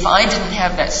if I didn't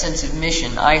have that sense of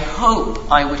mission, I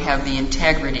hope I would have the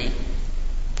integrity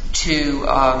to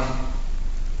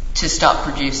stop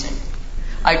producing.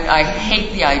 I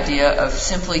hate the idea of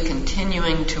simply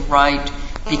continuing to write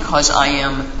because I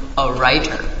am a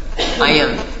writer. I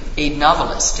am a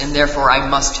novelist, and therefore I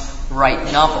must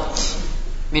write novels.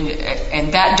 I mean,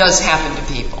 and that does happen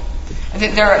to people. I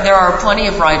think there are plenty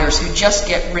of writers who just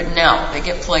get written out. They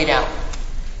get played out.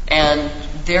 And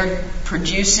they're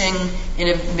producing in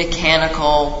a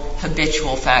mechanical,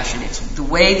 habitual fashion. It's the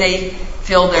way they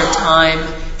fill their time.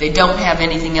 They don't have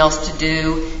anything else to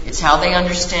do. It's how they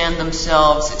understand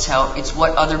themselves. It's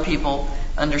what other people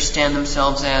understand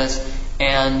themselves as.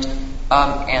 And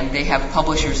they have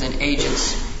publishers and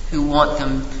agents who want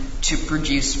them to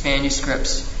produce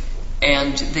manuscripts.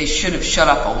 And they should have shut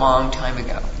up a long time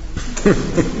ago.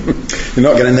 You're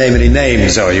not going to name any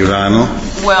names, are you, Lionel?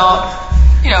 Well,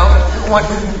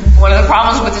 one of the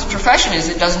problems with this profession is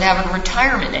it doesn't have a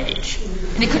retirement age.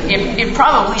 And it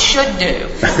probably should do.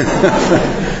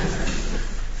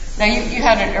 Now, you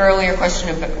had an earlier question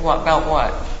about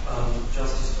what?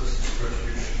 Justice versus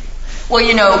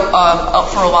retribution. Well,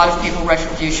 for a lot of people,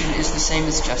 retribution is the same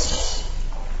as justice.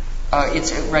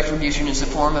 Retribution is a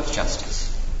form of justice.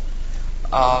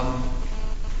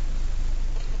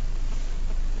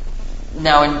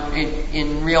 Now,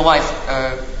 in real life,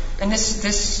 and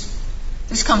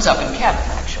this comes up in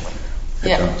Kevin, actually.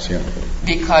 It does, yeah.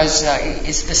 Because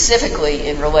it's specifically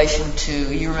in relation to,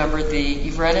 you've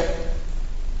read it?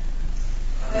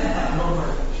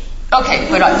 Okay,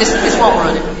 but this won't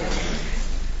ruin it.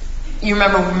 You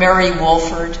remember Mary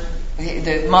Wolford,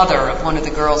 the mother of one of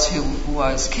the girls who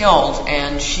was killed,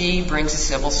 and she brings a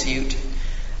civil suit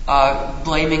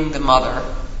blaming the mother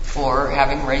for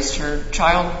having raised her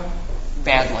child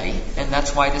badly, and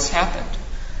that's why this happened.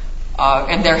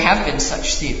 And there have been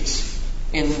such suits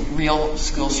in real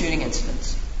school shooting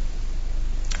incidents.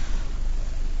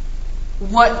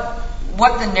 What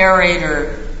the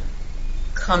narrator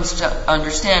comes to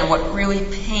understand, what really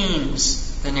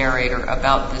pains the narrator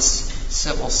about this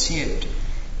civil suit,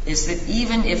 is that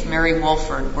even if Mary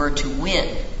Wolford were to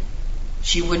win,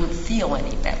 she wouldn't feel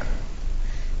any better.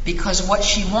 Because what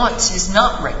she wants is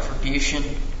not retribution,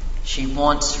 she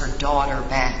wants her daughter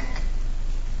back.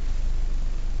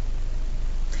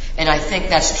 And I think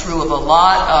that's true of a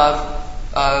lot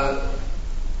of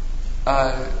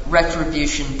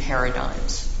retribution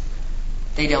paradigms.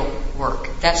 They don't work.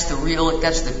 That's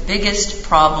the biggest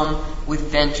problem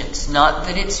with vengeance. Not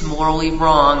that it's morally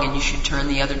wrong and you should turn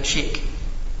the other cheek.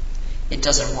 It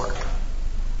doesn't work.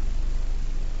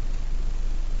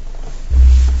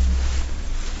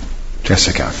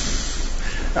 Jessica.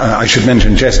 I should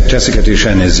mention Jessica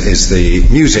Duchesne is the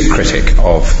music critic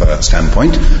of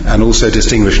Standpoint and also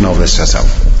distinguished novelist herself.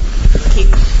 Thank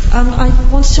you. I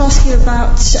wanted to ask you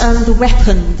about the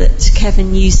weapon that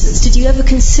Kevin uses. Did you ever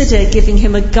consider giving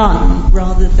him a gun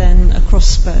rather than a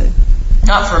crossbow?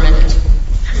 Not for a minute.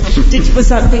 Was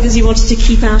that because you wanted to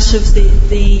keep out of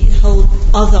the whole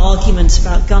other argument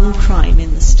about gun crime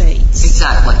in the States?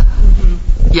 Exactly.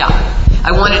 Mm-hmm. Yeah.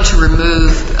 I wanted to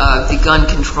remove the gun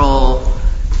control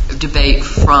debate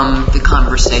from the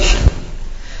conversation.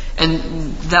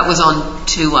 And that was on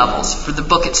two levels. For the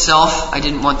book itself, I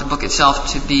didn't want the book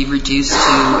itself to be reduced to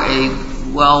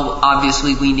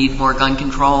obviously we need more gun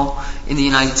control in the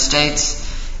United States.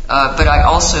 But I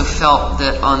also felt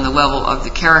that on the level of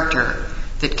the character,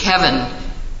 that Kevin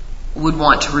would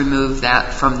want to remove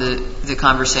that from the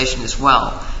conversation as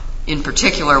well. In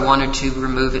particular, wanted to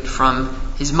remove it from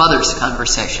his mother's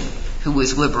conversation, who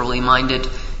was liberally minded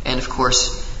and, of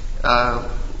course,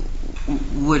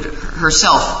 would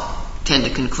herself tend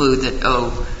to conclude that,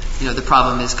 the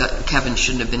problem is Kevin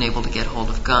shouldn't have been able to get hold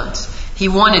of guns. He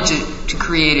wanted to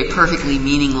create a perfectly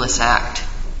meaningless act.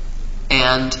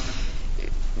 And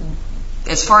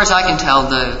as far as I can tell,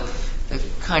 the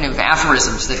kind of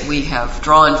aphorisms that we have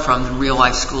drawn from the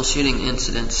real-life school shooting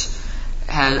incidents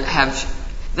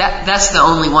that's the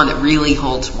only one that really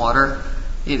holds water.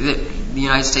 The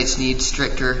United States needs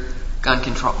stricter gun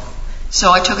control.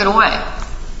 So I took it away,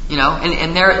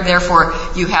 and therefore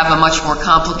you have a much more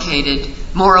complicated,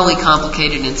 morally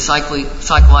complicated and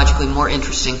psychologically more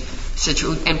interesting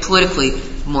and politically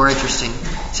more interesting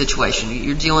situation.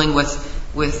 You're dealing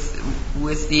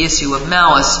with the issue of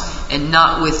malice and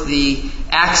not with the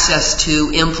access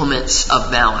to implements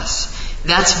of malice.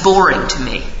 That's boring to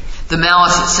me. The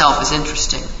malice itself is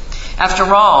interesting.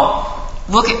 After all,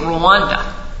 look at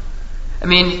Rwanda. I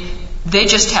mean, they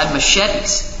just had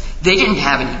machetes. They didn't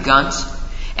have any guns.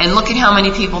 And look at how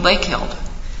many people they killed.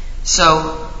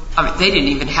 So, I mean, they didn't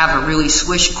even have a really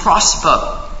swish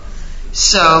crossbow.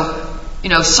 So,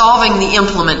 solving the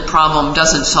implement problem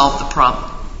doesn't solve the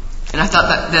problem. And I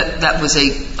thought that was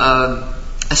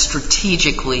a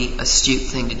strategically astute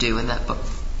thing to do in that book.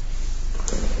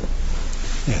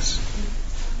 Yes.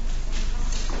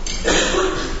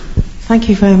 Thank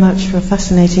you very much for a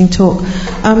fascinating talk.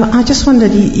 I just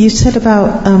wondered, you said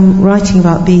about writing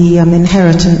about the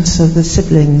inheritance of the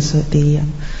siblings,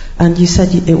 and you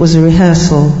said it was a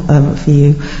rehearsal for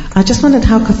you. I just wondered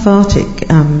how cathartic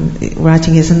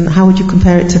writing is, and how would you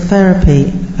compare it to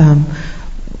therapy?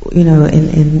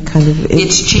 In kind of...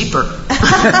 It's cheaper.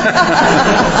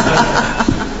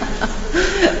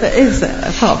 Is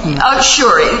that, apart from that?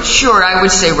 Sure. I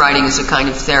would say writing is a kind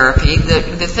of therapy.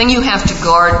 The thing you have to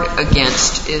guard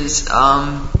against is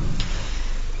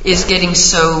getting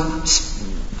so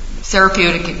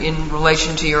therapeutic in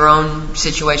relation to your own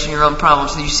situation, your own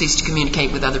problems, that you cease to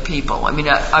communicate with other people. I mean,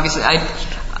 obviously,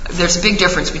 there's a big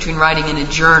difference between writing in a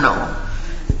journal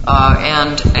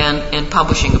and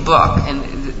publishing a book. And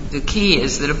the key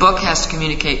is that a book has to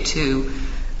communicate to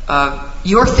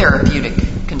your therapeutic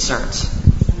concerns,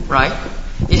 right?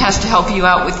 It has to help you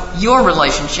out with your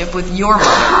relationship with your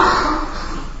mother.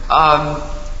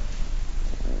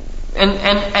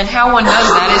 And how one does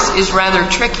that is rather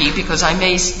tricky, because I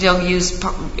may still use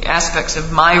aspects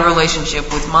of my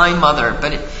relationship with my mother,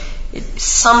 but it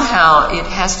somehow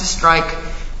has to strike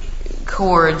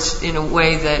chords in a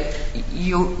way that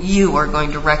you are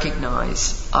going to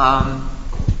recognize.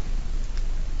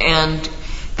 And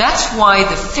that's why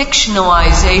the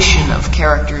fictionalization of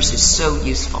characters is so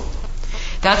useful.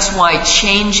 That's why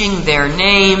changing their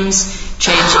names,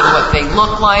 changing what they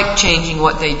look like, changing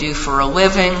what they do for a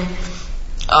living,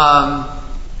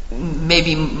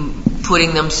 maybe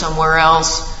putting them somewhere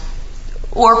else,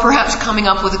 or perhaps coming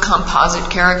up with a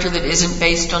composite character that isn't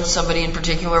based on somebody in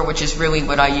particular, which is really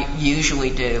what I usually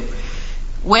do.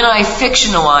 When I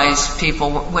fictionalize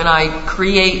people, when I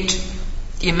create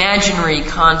imaginary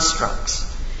constructs,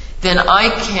 then I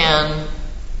can...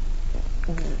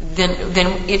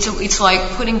 Then it's like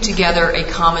putting together a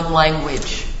common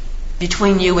language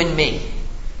between you and me.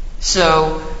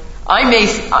 So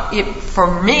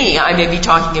for me, I may be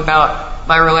talking about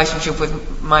my relationship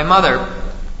with my mother,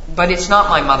 but it's not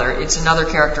my mother. It's another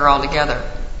character altogether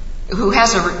who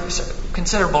has a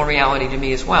considerable reality to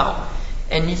me as well.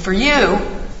 And for you,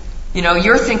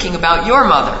 you're thinking about your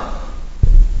mother,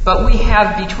 but we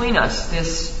have between us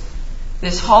this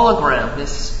hologram,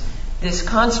 this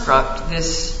construct,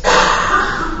 this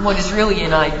what is really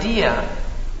an idea,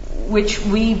 which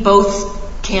we both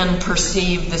can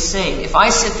perceive the same. If I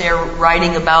sit there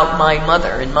writing about my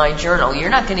mother in my journal, you're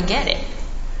not going to get it.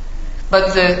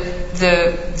 But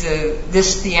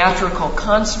this theatrical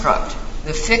construct,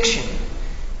 the fiction,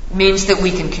 means that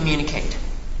we can communicate.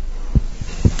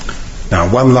 Now,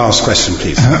 one last question,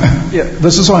 please.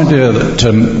 There's this idea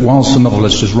that whilst the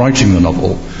novelist is writing the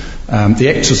novel,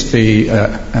 the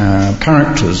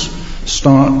characters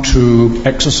start to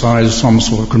exercise some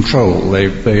sort of control.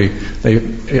 They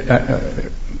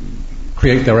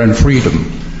create their own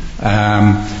freedom.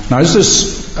 Now, is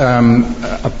this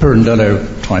a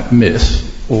Pirandello type myth,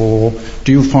 or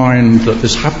do you find that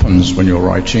this happens when you're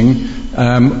writing,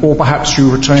 or perhaps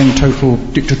you retain total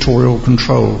dictatorial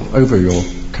control over your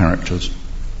characters?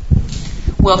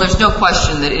 Well, there's no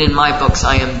question that in my books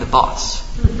I am the boss.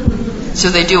 So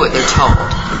they do what they're told.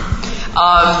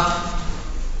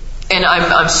 And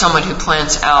I'm someone who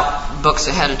plans out books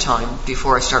ahead of time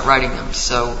before I start writing them,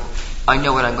 so I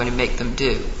know what I'm going to make them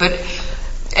do.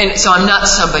 And so I'm not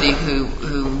somebody who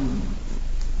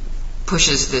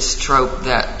pushes this trope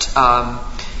that,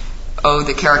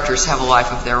 the characters have a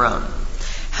life of their own.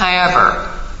 However,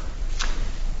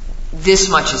 this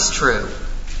much is true.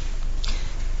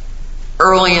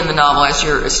 Early in the novel, as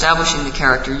you're establishing the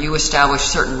character, you establish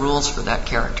certain rules for that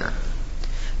character.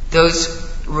 Those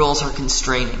rules are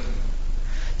constraining.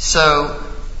 So,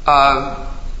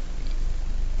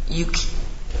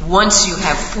 once you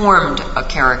have formed a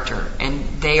character and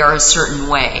they are a certain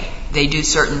way, they do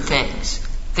certain things,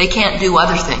 they can't do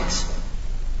other things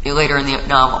later in the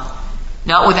novel.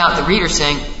 Not without the reader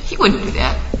saying, he wouldn't do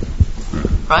that.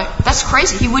 Right? That's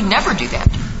crazy. He would never do that.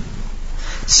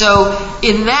 So,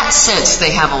 in that sense,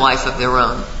 they have a life of their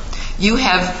own. You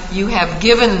have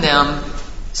given them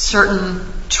certain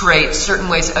traits, certain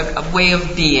ways, a way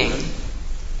of being,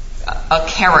 a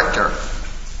character.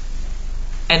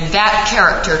 And that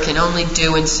character can only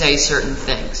do and say certain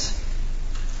things.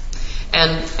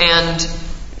 And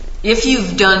if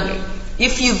you've done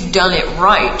it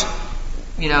right,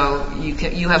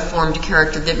 you have formed a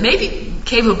character that may be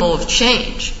capable of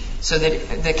change, so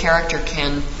that the character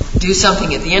can do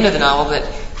something at the end of the novel that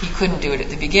he couldn't do it at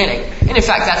the beginning. And in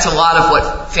fact, that's a lot of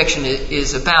what fiction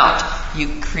is about.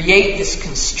 You create this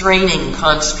constraining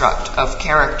construct of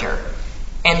character,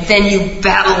 and then you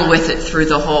battle with it through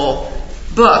the whole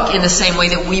book in the same way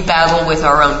that we battle with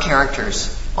our own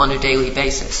characters on a daily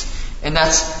basis. And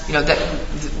that's, that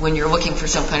when you're looking for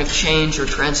some kind of change or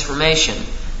transformation,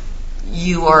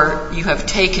 you have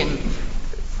taken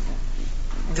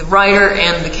the writer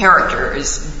and the character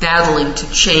is battling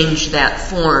to change that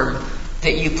form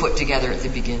that you put together at the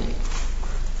beginning.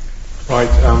 Right,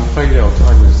 our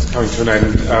time is coming to an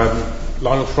end.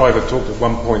 Lionel Shriver talked at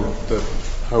one point that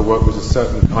her work was a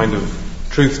certain kind of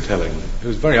truth-telling. It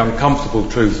was very uncomfortable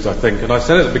truths, I think. And I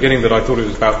said at the beginning that I thought it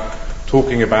was about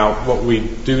talking about what we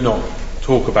do not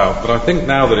talk about. But I think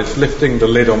now that it's lifting the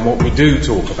lid on what we do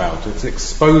talk about. It's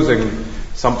exposing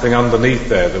something underneath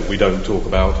there that we don't talk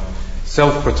about.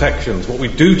 Self-protections. What we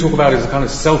do talk about is a kind of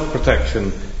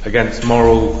self-protection against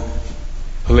moral,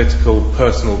 political,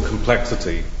 personal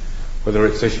complexity. Whether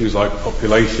it's issues like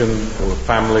population, or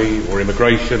family, or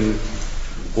immigration,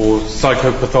 or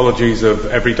psychopathologies of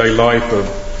everyday life,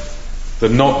 of the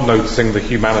not noticing the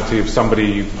humanity of somebody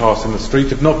you pass in the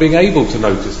street, of not being able to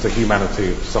notice the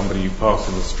humanity of somebody you pass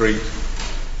in the street.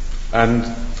 And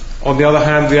on the other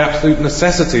hand, the absolute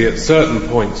necessity at certain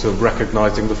points of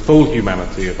recognising the full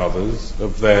humanity of others,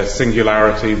 of their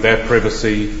singularity, their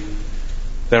privacy,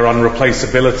 their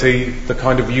unreplaceability, the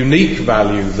kind of unique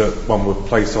value that one would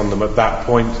place on them at that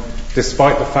point,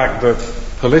 despite the fact that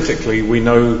politically we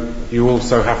know you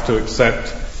also have to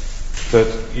accept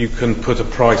that you can put a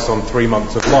price on 3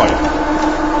 months of life.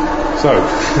 So,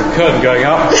 curtain going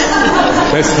up.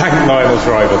 Let's thank Lionel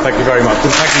Shriver. Thank you very much.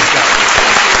 And thank you, Jack.